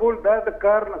او ورکول دا د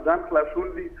کار نه ځان خلاصول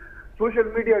دي سوشل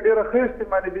میډیا ډېره ښه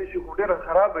استعمالېدی شي خو ډېره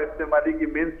خرابه استعمالېږي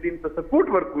مین سټریم ته سپورټ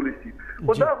ورکولی شي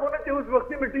خو دا خو نه چې اوس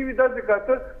وختي مې ټي وي داسې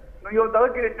کاته نو یو دغه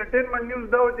کې انټرټینمنټ نیوز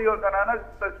دا و چې یو زنانه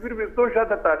تصویر ویښتو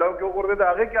شاته تالاو کې وغورځېده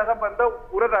هغې کې هغه بنده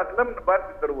پوره راتلم نه بار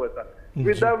بستر ووته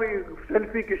وی دا وی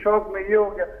سیلفي کې شوق مې یې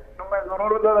وکړه نو مې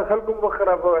ضرور دا د خلکو هم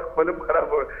خرابوي خپل هم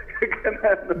خرابوي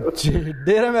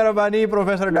ډېره مهرباني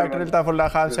پروفیسر ډاکټر الطاف الله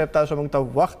خان صاحب تاسو موږ ته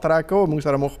وخت راکړو موږ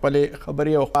سره مو خپلې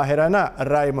خبرې او ماهرانه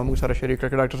رایې موږ سره شریک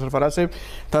کړه ډاکټر سرفراز صاحب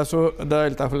تاسو د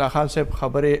الطاف الله خان صاحب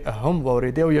خبرې هم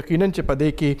واورېدې او یقینا چې په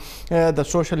دې کې د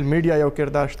سوشل میډیا یو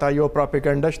کردار شته یو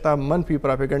پراپیګنډا شته منفي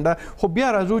پراپیګنډا خو بیا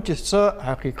راځو چې څه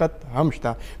حقیقت هم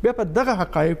شته بیا په دغه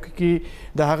حقایقو کې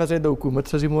د هغه ځای د حکومت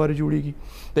څه ذمهواري جوړېږي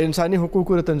د انساني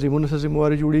حقوقو د تنظیمونو څه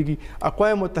ذمهواري جوړېږي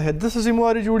اقوام متحده څه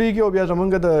ذمهواري جوړېږي او بیا زموږ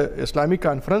د اسلامي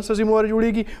کانفرنس څه ذمهواري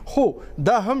جوړېږي خو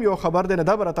دا هم یو خبر دی نه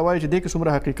دا به راته وایي چې دې کې څومره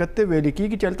حقیقت دی ویلې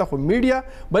کېږي چې هلته خو میډیا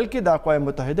بلکې د اقوام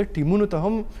متحده ټیمونو ته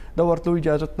هم د ورتلو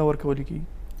اجازت نه ورکولی کېږي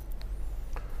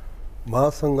ما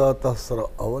څنګه تاسو سره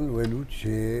اول ویلو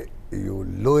چې یو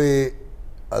لوی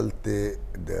هلته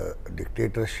د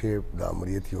ډکټیټرشپ د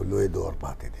امریت یو لوی دور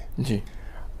پاتې دی جی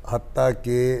حتی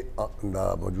کې دا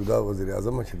موجوده وزیر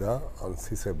اعظم چې دا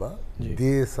انسی صاحبه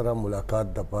دې سره ملاقات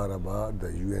دپاره به د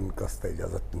یو این کس ته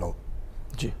اجازت نه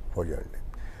جی فوجیان دی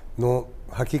نو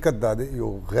حقیقت دا دی یو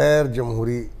غیر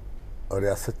جمهوری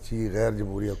ریاست چی غیر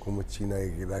جمهوری حکومت چی نه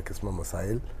کې دا قسمه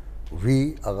مسائل وی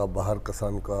هغه بهر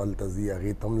کسان کال تزي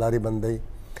هغې ته هم لارې بندوي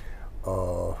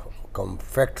کم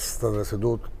فیکټس ته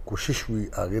رسېدو کوشش وي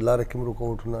هغې لاره کې هم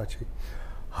رکاوټونه اچوي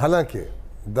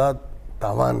حالانکه دا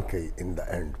تاوان کوي ان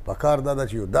د اینډ پکار دا ده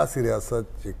چې یو داسې ریاست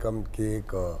چې کم کې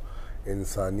که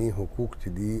انساني حقوق چې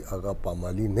دي هغه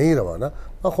پامالي نه روانه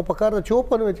خو پکار ده چې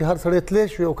وپنوي چې هر سړی تلی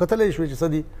شوي او کتلی شوي چې څه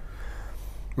دي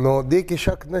نو دې کې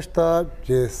شک نشته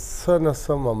چې څه نه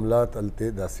څه معاملات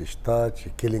هلته داسې شته چې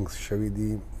کلینګز شوي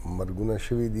دي مرګونه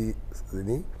شوي دي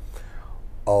ځینې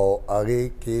او هغې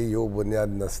کې یو بنیاد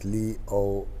نسلي او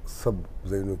سب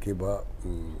ځایونو کې به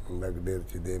لږ ډېر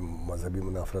چې د مذهبي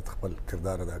منافرت خپل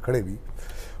کردار ادا کړی وي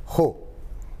خو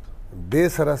دې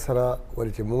سره سره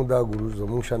ولې چې موږ دا ګورو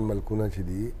زموږ شان ملکونه چې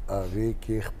دي هغې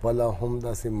کې خپله هم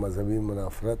داسې مذهبي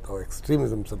منافرت او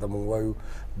ایکسټریمزم څه ته موږ وایو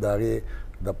د هغې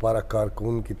دپاره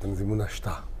کارکوونکي تنظیمونه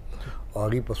شته او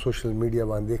هغوی په سوشل میډیا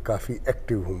باندې کافي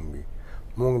ایکټیو هم وي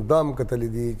موږ دا هم کتلی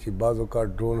دي چې بعض اوقات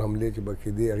ډرون حملې چې به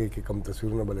کېدې هغې کې کم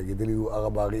تصویرونه به لګېدلي وو هغه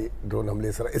به هغې ډرون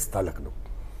حملې سره هېڅ تعلق نه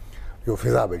یو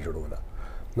فضا به یې جوړوله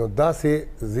نو داسې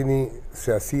ځینې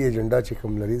سیاسي ایجنډا چې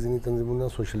کوم لري ځینې تنظیمونه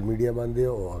سوشل میډیا باندې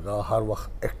او هغه هر وخت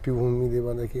ایکټیو هم وي دې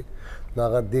باندې کې نو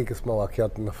هغه دې قسمه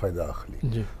واقعاتو نه فایده اخلي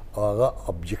او هغه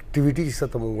ابجیکټیویټي چې څه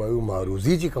ته موږ وایو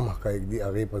معروضي چې کوم حقایق دي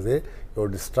هغې په ځای یو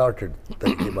ډسټارټډ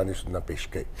طریقې باندې نه پیش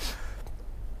کوي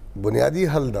بنیادي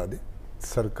حل دا دی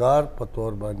سرکار په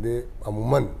طور باندې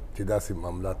عموماً چې داسې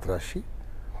معاملات راشي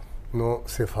نو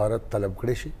سفارت طلب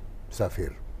کړی شي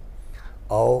سفیر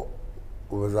او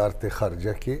وزارت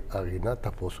خارجه کې هغې نه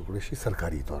تپوس وکړی شي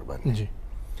سرکاري طور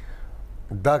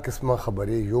باندې دا قسمه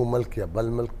خبرې یو ملک یا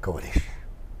بل ملک کولی شي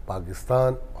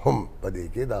پاکستان هم په دې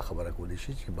کې دا خبره کولی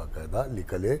شي چې باقاعده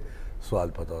لیکلې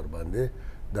سوال په طور باندې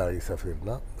د هغې سفیر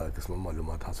نه دا قسمه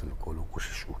معلومات حاصل کولو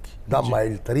کوشش وکړي دا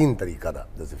مایل ترین طریقه ده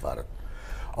د سفارت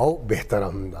او بهتره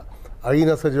هم ده هغې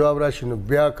نه څه جواب راشي نو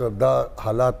بیا که دا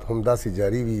حالات هم داسې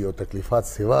جاري وي او تکلیفات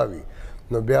سوا وي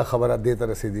نو بیا خبره دې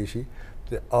ته رسېدی شي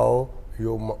چې او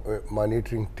یو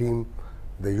مانیټرینګ ټیم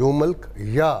د یو ملک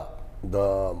یا د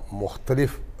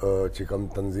مختلف چې کوم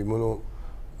تنظیمونو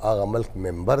هغه ملک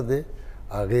ممبر دی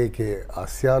هغې کې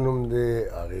آسیان هم دی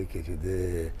هغې کې چې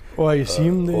دی او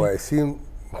آی سی هم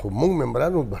خو موږ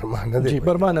ممبرانو برما نه دی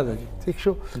برما نه دی ٹھیک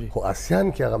شو خو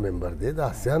آسیان کې هغه ممبر دی د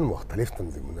آسیان مختلف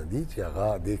تنظیمونه دي چې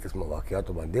هغه دې قسمه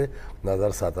واقعاتو باندې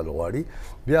نظر ساتل غواړي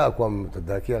بیا اقوام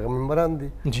متحده کې هغه ممبران دي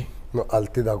نو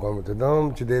هلته د اقوام متحده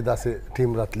هم چې دی داسې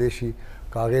ټیم راتلی شي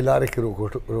که هغې لارې کې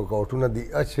رکاوټونه دي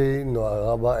اچوي نو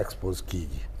هغه به ایکسپوز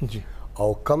کیږي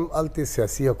او کم هلته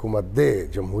سیاسي حکومت دی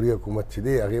جمهوري حکومت چې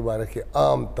دی هغې باره کې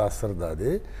عام تاثر دا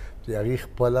دی چې هغې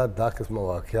خپله دا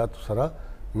قسمه واقعاتو سره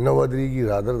نه ودرېږي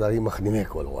رادر د هغې مخنیوی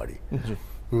کول غواړي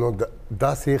نو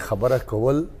داسې خبره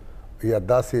کول یا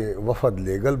داسې وفد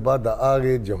لیږل به د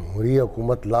هغې جمهوري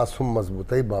حکومت لاس هم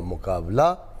مضبوطوي با مقابله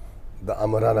د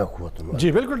امرانه قوتونو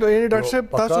جی بالکل یعنی ډاکټر صاحب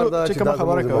تاسو چې کومه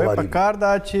خبره کوئ پکار دا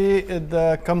چې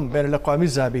د کم بین الاقوامي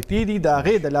ضابطې دي د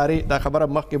هغې د لارې دا خبره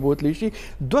مخکې بوتلی شي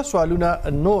دوه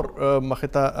سوالونه نور مخې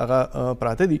ته هغه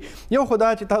پراته دي یو خو دا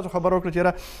چې تاسو خبره وکړه چې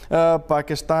یاره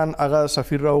پاکستان هغه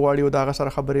سفیر راوغواړي او د هغه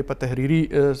سره خبرې په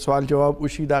تحریري سوال جواب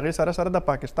وشي د هغې سره سره د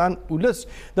پاکستان ولس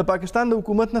د پاکستان د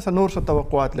حکومت نه نور څه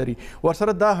توقعات لري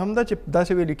ورسره دا هم ده چې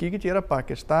داسې ویل کېږي چې یاره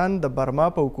پاکستان د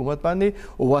برما په حکومت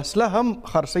باندې وسله هم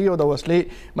خرڅوي او د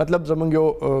وسلې مطلب زمونږ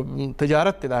یو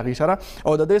تجارت دی د هغې سره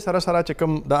او د دې سره سره چې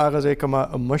کوم د هغه ځای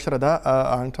کومه مشره ده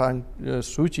آنګ سان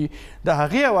سوچي د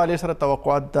هغې حوالې سره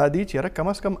توقعات دا دي چې یاره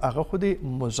کم از کم هغه خو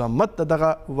دې مذمت د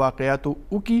دغه واقعاتو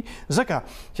وکړي ځکه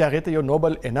چې هغې ته یو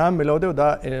نوبل انعام میلاو دی او دا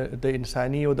د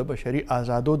انساني او د بشري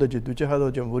آزادو د جدوجهد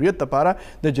او جمهوریت لپاره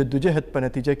د جدوجهد په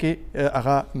نتیجه کې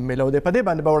هغه میلاو دی په دې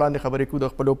باندې به وړاندې خبرې کوو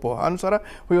د خپلو پوهانو سره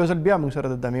خو یو ځل بیا موږ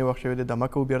سره د دمې وخت شوی دی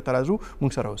دمه کوو بیرته راځو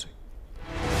موږ سره اوسئ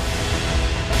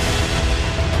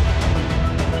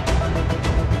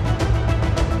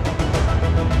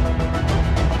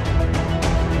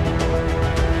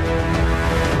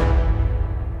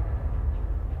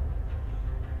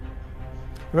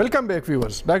ویلکم بیک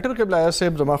ویورز ډاکټر قبلہ ایاز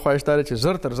صاحب زما خواهش دا چې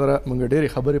زر تر زره موږ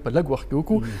ډېرې خبرې په لږ وخت کې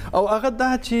وکړو او هغه دا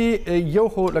چې یو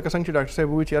خو لکه څنګه چې ډاکټر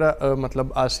صاحب ووایي چې یاره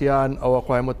مطلب آسیان او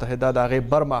اقوام متحده د هغې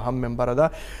برما هم ممبره ده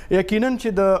یقینا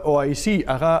چې د او آی سی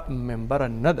هغه ممبره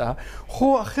نه ده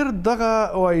خو اخر دغه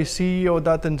او آی سی او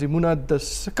دا تنظیمونه د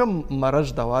څه کوم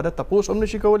مرض دوا ده تپوس هم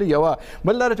نشي کولی یوه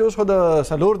بل دا چې اوس خو د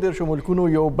 40 ملکونو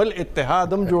یو بل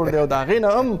اتحاد هم جوړ دی او د هغې نه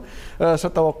هم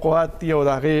څه توقعات دي او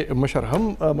د هغې مشر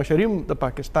هم د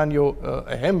پاکستان یو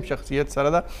اهم شخصیت سره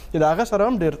ده چې د هغه سره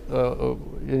هم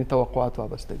ډېر توقعات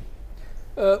وابسته دي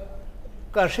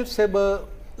کاشف صاحب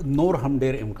نور هم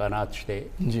ډېر امکانات شته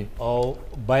او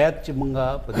باید چې مونږه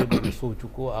په دې باندې سوچ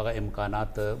وکړو هغه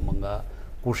امکانات مونږه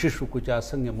کوشش وکړو چې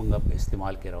څنګه مونږه په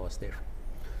استعمال کې راوستې شو.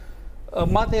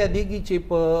 ما ته یادېږي چې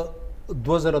په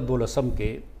 2012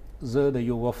 کې زه د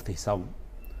یو وفد حصه وم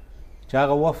چې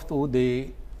هغه وفد و د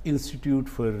انسټیټیوټ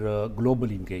فار ګلوبل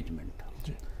انګیجمنټ.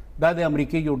 دا د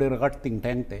امریکې یو ډېر غټ تھنک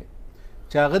ټینک دی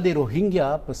چې هغه د روهینګیا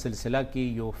په سلسله کې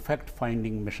یو فیکټ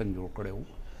فایندینګ مشن جوړ کړی و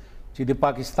چې د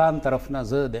پاکستان طرف نه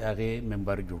زه د هغې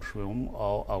ممبر جوړ شوی وم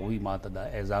او هغوی ما ته دا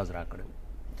اعزاز راکړی و.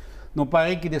 نو په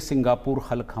هغې کې د سنګاپور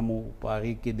خلک هم و، په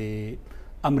هغې کې د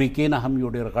امریکې نه هم یو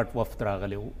ډېر غټ وفد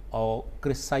راغلی و او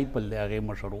کرس سایپل د هغې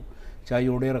مشر و چې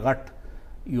یو ډېر غټ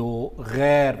یو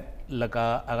غیر لکه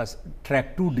هغه ټریک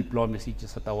ټو ډیپلوماسي چې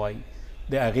څه ته وایي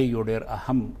د هغې یو ډېر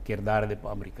اهم کردار دی په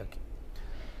امریکا کې.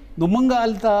 نو موږ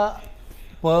هلته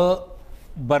په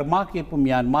برما کې په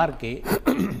میانمار کې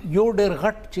یو ډېر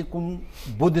غټ چې کوم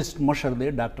بودست مشر دی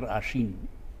ډاکټر آشین،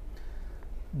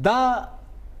 دا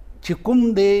چې کوم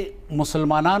د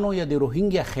مسلمانانو یا د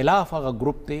روهینګیا خلاف هغه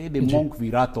ګروپ دی د مونک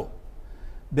ویراتو،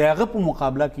 د هغه په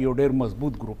مقابله کې یو ډېر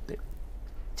مضبوط ګروپ دی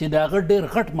چې د هغه ډېر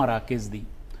غټ مراکز دي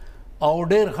او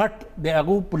ډېر غټ د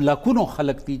هغو په لکونو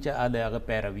خلک دي چې د هغه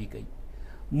پیروي کوي.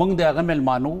 موږ د هغه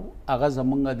میلمانو هغه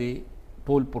زمونږ د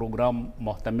ټول پروګرام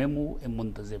محتمم و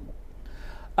منتظم و.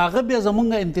 هغه بیا زمونږ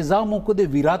انتظام وکړو د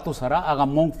ویراتو سره، هغه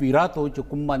مونک ویراتو چې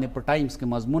کوم باندې په ټایمز کې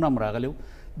مضمون هم راغلی و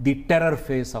دی ټیرر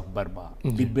فیس اف برما،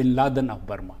 دی بن لادن اف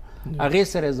برما. هغې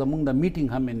سره زمونږ د میټینګ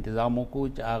هم انتظام وکړو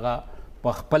چې هغه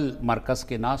په خپل مرکز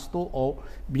کې ناستو او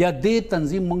بیا دې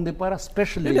تنظیم موږ دپاره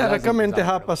سپیشل هغه کم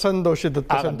انتها پسند او شدت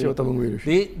پسند چې ورته موږ ویلو د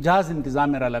جهاز انتظام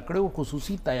یې راله کړی و.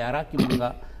 خصوصي طیاره کې موږ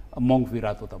مونک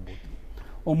ویراتو ته بوتلو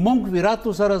او مونک ویراتو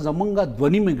سره زمونږ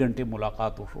 2.5 غنټې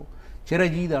ملاقات وشو چې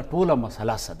رجی دا ټوله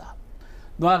مسله څه ده.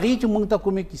 نو هغې چې موږ ته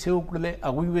کومې کیسې وکړلې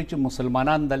هغوی وویل چې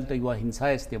مسلمانان دلته یوه هنسا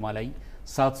استعمالوي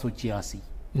 786.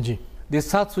 د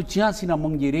 786 نه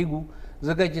موږ یېرېږو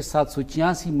ځکه چې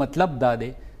 786 مطلب دا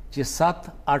دی چې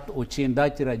 7 8 او 6 دا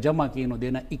چې را جمع کړي نو دی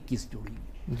نه 21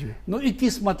 جوړېږي. نو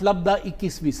 21 مطلب دا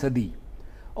 21وي صدي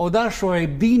او دا شعیب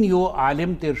الدین یو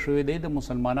عالم تیر شوی دی د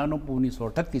مسلمانانو په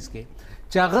 1938 کې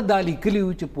چې هغه دا لیکلي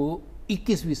وو چې په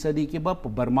 21وي صدي کې به په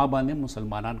برما باندې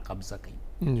مسلمانان قبضه کوي.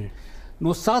 نو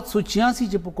 786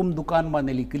 چې په کوم دکان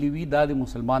باندې لیکلي وي دا د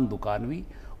مسلمان دکان وي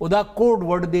او دا کوډ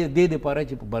ورډ دی د دپاره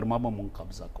چې په برما به مونږ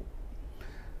قبضه کوو.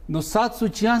 نو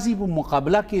 786 په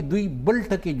مقابله کې دوی بل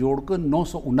ټکی جوړ کړ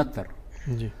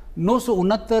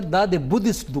 969 دا د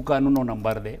بودست دکانونو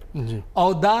نمبر دی او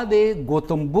دا د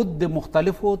گوتم بدھ د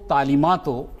مختلفو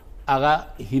تعلیماتو هغه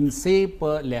هنسې په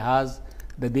لحاظ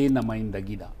د دې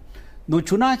نمائندګي ده. نو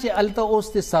چنانچه هلته اوس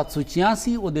د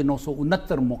 786 او د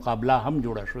 969 مقابله هم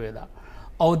جوړه شوې ده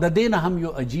او د دې نه هم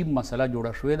یو عجیب مسله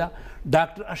جوړه شوې ده.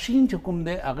 ډاکټر اشین چې کوم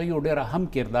دی هغه یو ډېر اهم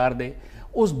کردار دی.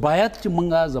 اوس باید چې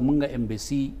مونږه زمونږ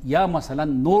امبیسي یا مثلا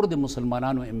نور د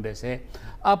مسلمانانو امبیسي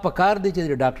په کار دی چې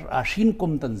د ډاکټر آشین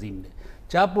کوم تنظیم دی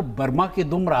چې په برما کې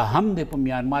دومره هم دی په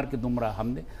میانمار کې دومره هم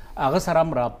دی هغه سره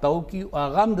هم رابطه وکړي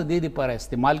هغه هم د دې دپاره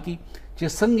استعمال کړي چې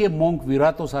څنګه مونک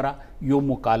ویراتو سره یو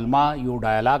مکالمه یو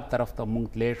ډایلاګ طرف ته مونږ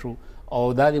تللی شو او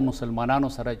دا د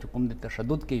مسلمانانو سره چې کوم د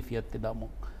تشدد کیفیت دی دا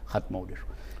مونږ ختمولی شو.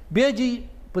 بیا جی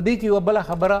په دې کې یوه بله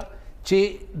خبره چې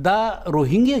دا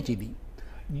روهینګیا چې دي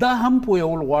دا هم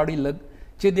پوهول غواړي لږ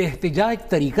چې د احتجاج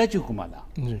طریقه چې کومه ده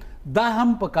دا هم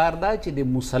پکار ده چې د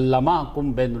مسلمه کوم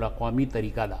بین الاقوامی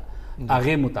طریقه ده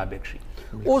هغې مطابق شي.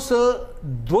 اوس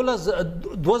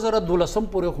 2012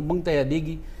 پورې خو موږ ته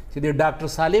یادېږي چې د ډاکټر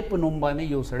صالح په نوم باندې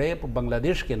یو سړی په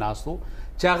بنګلادیش کې ناست و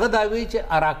چې هغه دا وایي چې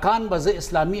اراکان به زه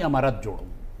اسلامي امارت جوړم.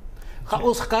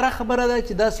 اوس ښکاره خبره ده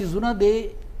چې دا څیزونه د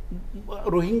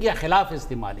روهینګیا خلاف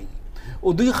استعمالېږي او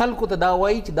دوی خلکو ته دا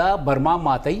وایي چې دا برما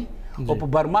ماتوي او په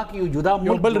برما کې یو جدا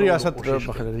یو بل ریاست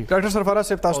بخلري. ډاکټر سرفراز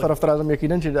صاحب تاسو طرف ته راځم.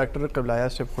 یقینا چې ډاکټر قبلہ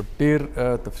آیاز صاحب خو ډېر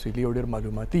تفصیلي او ډېر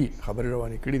معلوماتي خبرې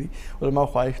روانې کړي دي او زما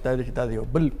خواهش دا دی چې دا د یو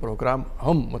بل پروګرام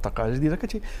هم متقاضي دي ځکه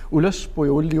چې ولس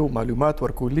پوهول دي او معلومات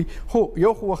ورکول دي. خو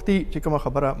یو خو وختي چې کومه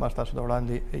خبره ما ستاسو د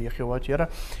وړاندې ایښې وه چې یاره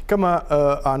کومه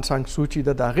آن سان سوچي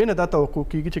ده د هغې نه دا توقع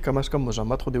کېږي چې کم از کم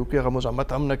مزاحمت خو دې وکړي هغه مزاحمت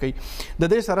هم نه کوي. د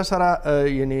دې سره سره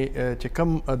یعنې چې کوم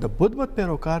د بدھ مت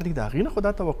پیروکار دي د هغې نه خو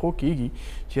دا توقع کېږي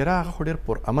چې یاره هغه خو ډېر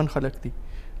پرامن خلک دي.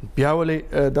 بیا ولې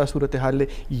دا صورتحال دی.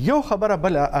 یو خبره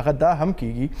بله هغه دا هم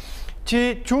کېږي چې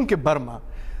چونکې برما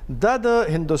دا د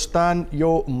هندوستان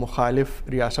یو مخالف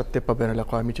ریاست دی په بین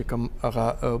الاقوامي چې کوم هغه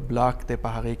بلاک دی په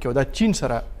هغې کې او دا چین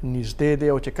سره نږدې دی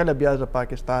او چې کله بیا د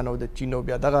پاکستان او د چین او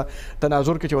بیا دغه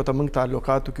تناظر کې چې ورته موږ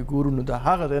تعلقاتو کې ګورو نو د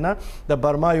هغه ځای نه د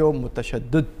برما یو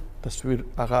متشدد تصویر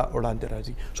هغه وړاندې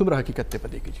راځي. څومره حقیقت دی په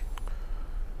دې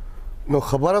کې؟ نو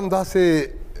خبر هم داسې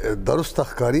درسته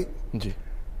ښکاري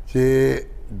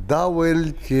چې دا ویل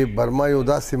چې برما یو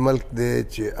داسې ملک دی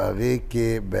چې هغې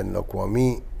کې بین الاقوامي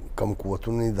کم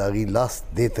قوتونه د هغې لاس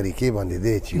دې طریقې باندې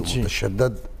دی چې یو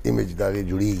متشدد ایمیج د هغې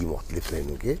جوړېږي مختلف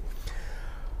ځایونو کې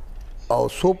او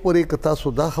څو پورې که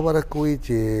تاسو دا خبره کوئ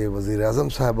چې وزیر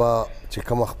اعظم صاحبه چې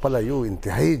کومه خپله یو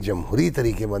انتهایي جمهوري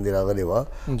طریقې باندې راغلې وه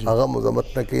هغه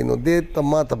مذمت نه کوي نو دې ته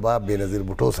ما ته به بېنظیر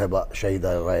بوټو صاحبه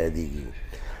شهیده رایادېږي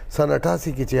سن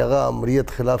 88 کې چې هغه امریت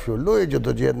خلاف یو لوی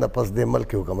جدوجہد نه پس دې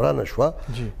ملک حکمرانه شوه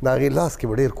د هغې لاس کې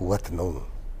به ډېر قوت نه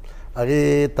و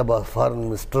هغې ته به فارن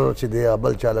منسټر چې دی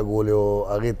بل چا لګولی و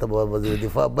هغې ته به وزیر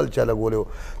دفاع بل چا لګولی و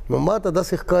نو ما ته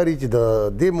داسې ښکاري چې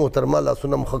د دې محترمه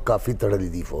لاسونه هم ښه کافي تړلي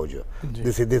دي فوج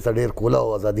داسې دې ته ډېر کوله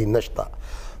او ازادي نشته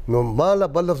نو ما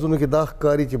له بل لفظونو کې دا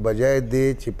ښکاري چې بجای دی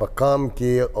چې په کام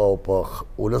کې او په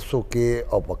ولسو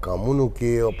کې او په کامونو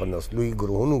کې او په نسلوي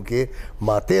ګروهونو کې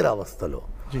ماتې راوستلو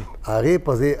هغې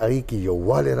په ځای هغې کې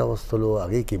یووالی راوستلو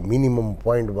هغې کې مینیمم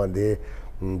پوینټ باندې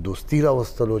دوستی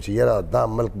راوستلو چې یاره دا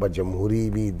ملک به جمهوري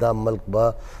وي دا ملک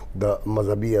به د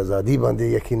مذهبي ازادي باندې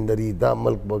یقین لري دا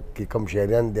ملک به کې کم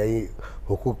شهریان دی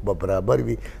حقوق به برابر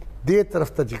وي دې طرف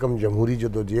ته چې کوم جمهوري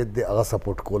جدوجہد دی هغه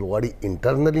سپورټ کول غواړي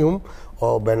انټرنلی هم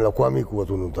او بین الاقوامي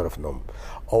قوتونو طرف نه هم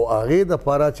او هغې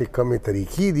دپاره چې کمې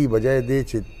طریقې دي بجای دی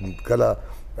چې کله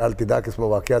هلته دا قسمه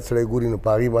واقعات سړی ګوري نو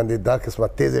په هغې باندې دا قسمه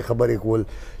تیزې خبرې کول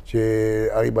چې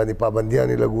هغې باندې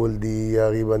پابندیانې لګول دي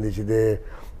هغې باندې چې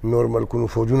دی نور ملکونو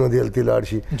فوجونه دی هلته لاړ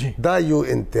شي دا یو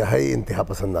انتهایی انتها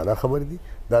پسندانه خبر دي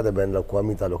دا د بین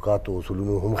الاقوامي تعلقاتو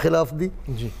اصولونو هم خلاف دي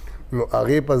نو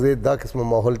هغې په ځای دا قسمه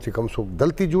ماحول چې کوم څوک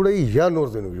دلته جوړوي یا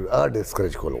نور ځایونو کې جوړوي هغه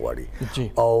ډسکریج کول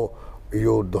غواړي او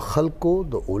یو د خلکو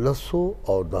د ولسو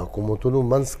او د حکومتونو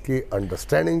منځ کې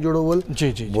انډرسټینډینګ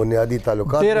جوړول بنیادی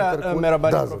تعلقات ډېره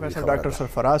مهرباني پروفیسر ډاکټر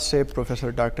سرفراز صاحب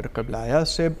پروفیسر ډاکټر قبلہ ایاز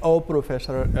صاحب او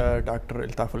پروفیسر ډاکټر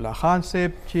الطاف الله خان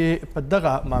صاحب چې په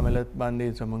دغه معاملات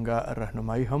باندې زمونږه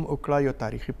رهنمایي هم وکړه یو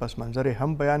تاریخي پس منظر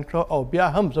هم بیان کړه او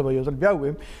بیا هم زه به یو ځل بیا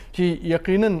ووایم چې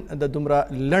یقینا د دومره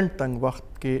لنډ تنګ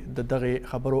وخت کې د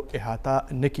دغه خبرو احاطه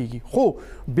نه کیږي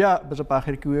خو بیا به زه په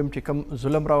آخر کې ویم چې کم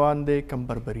ظلم روان دی کم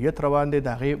بربریت روان دی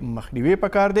د هغې مخنیوی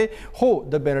پکار دی خو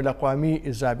د بین الاقوامي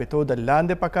ضابطو د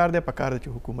لاندې پکار دی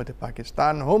چې حکومت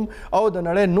پاکستان هم او د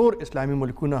نړۍ نور اسلامي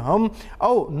ملکونه هم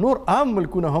او نور عام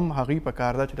ملکونه هم هغې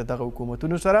پکار ده چې د دغه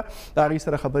حکومتونو سره د هغې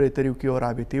سره خبرې اترې وکړي او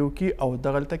رابطې وکړي او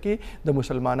دغلته کې د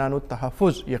مسلمانانو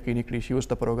تحفظ یقیني کړي شي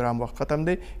اوس د پروګرام وخت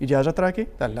ختم دی اجازت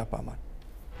راکړئ د الله په امان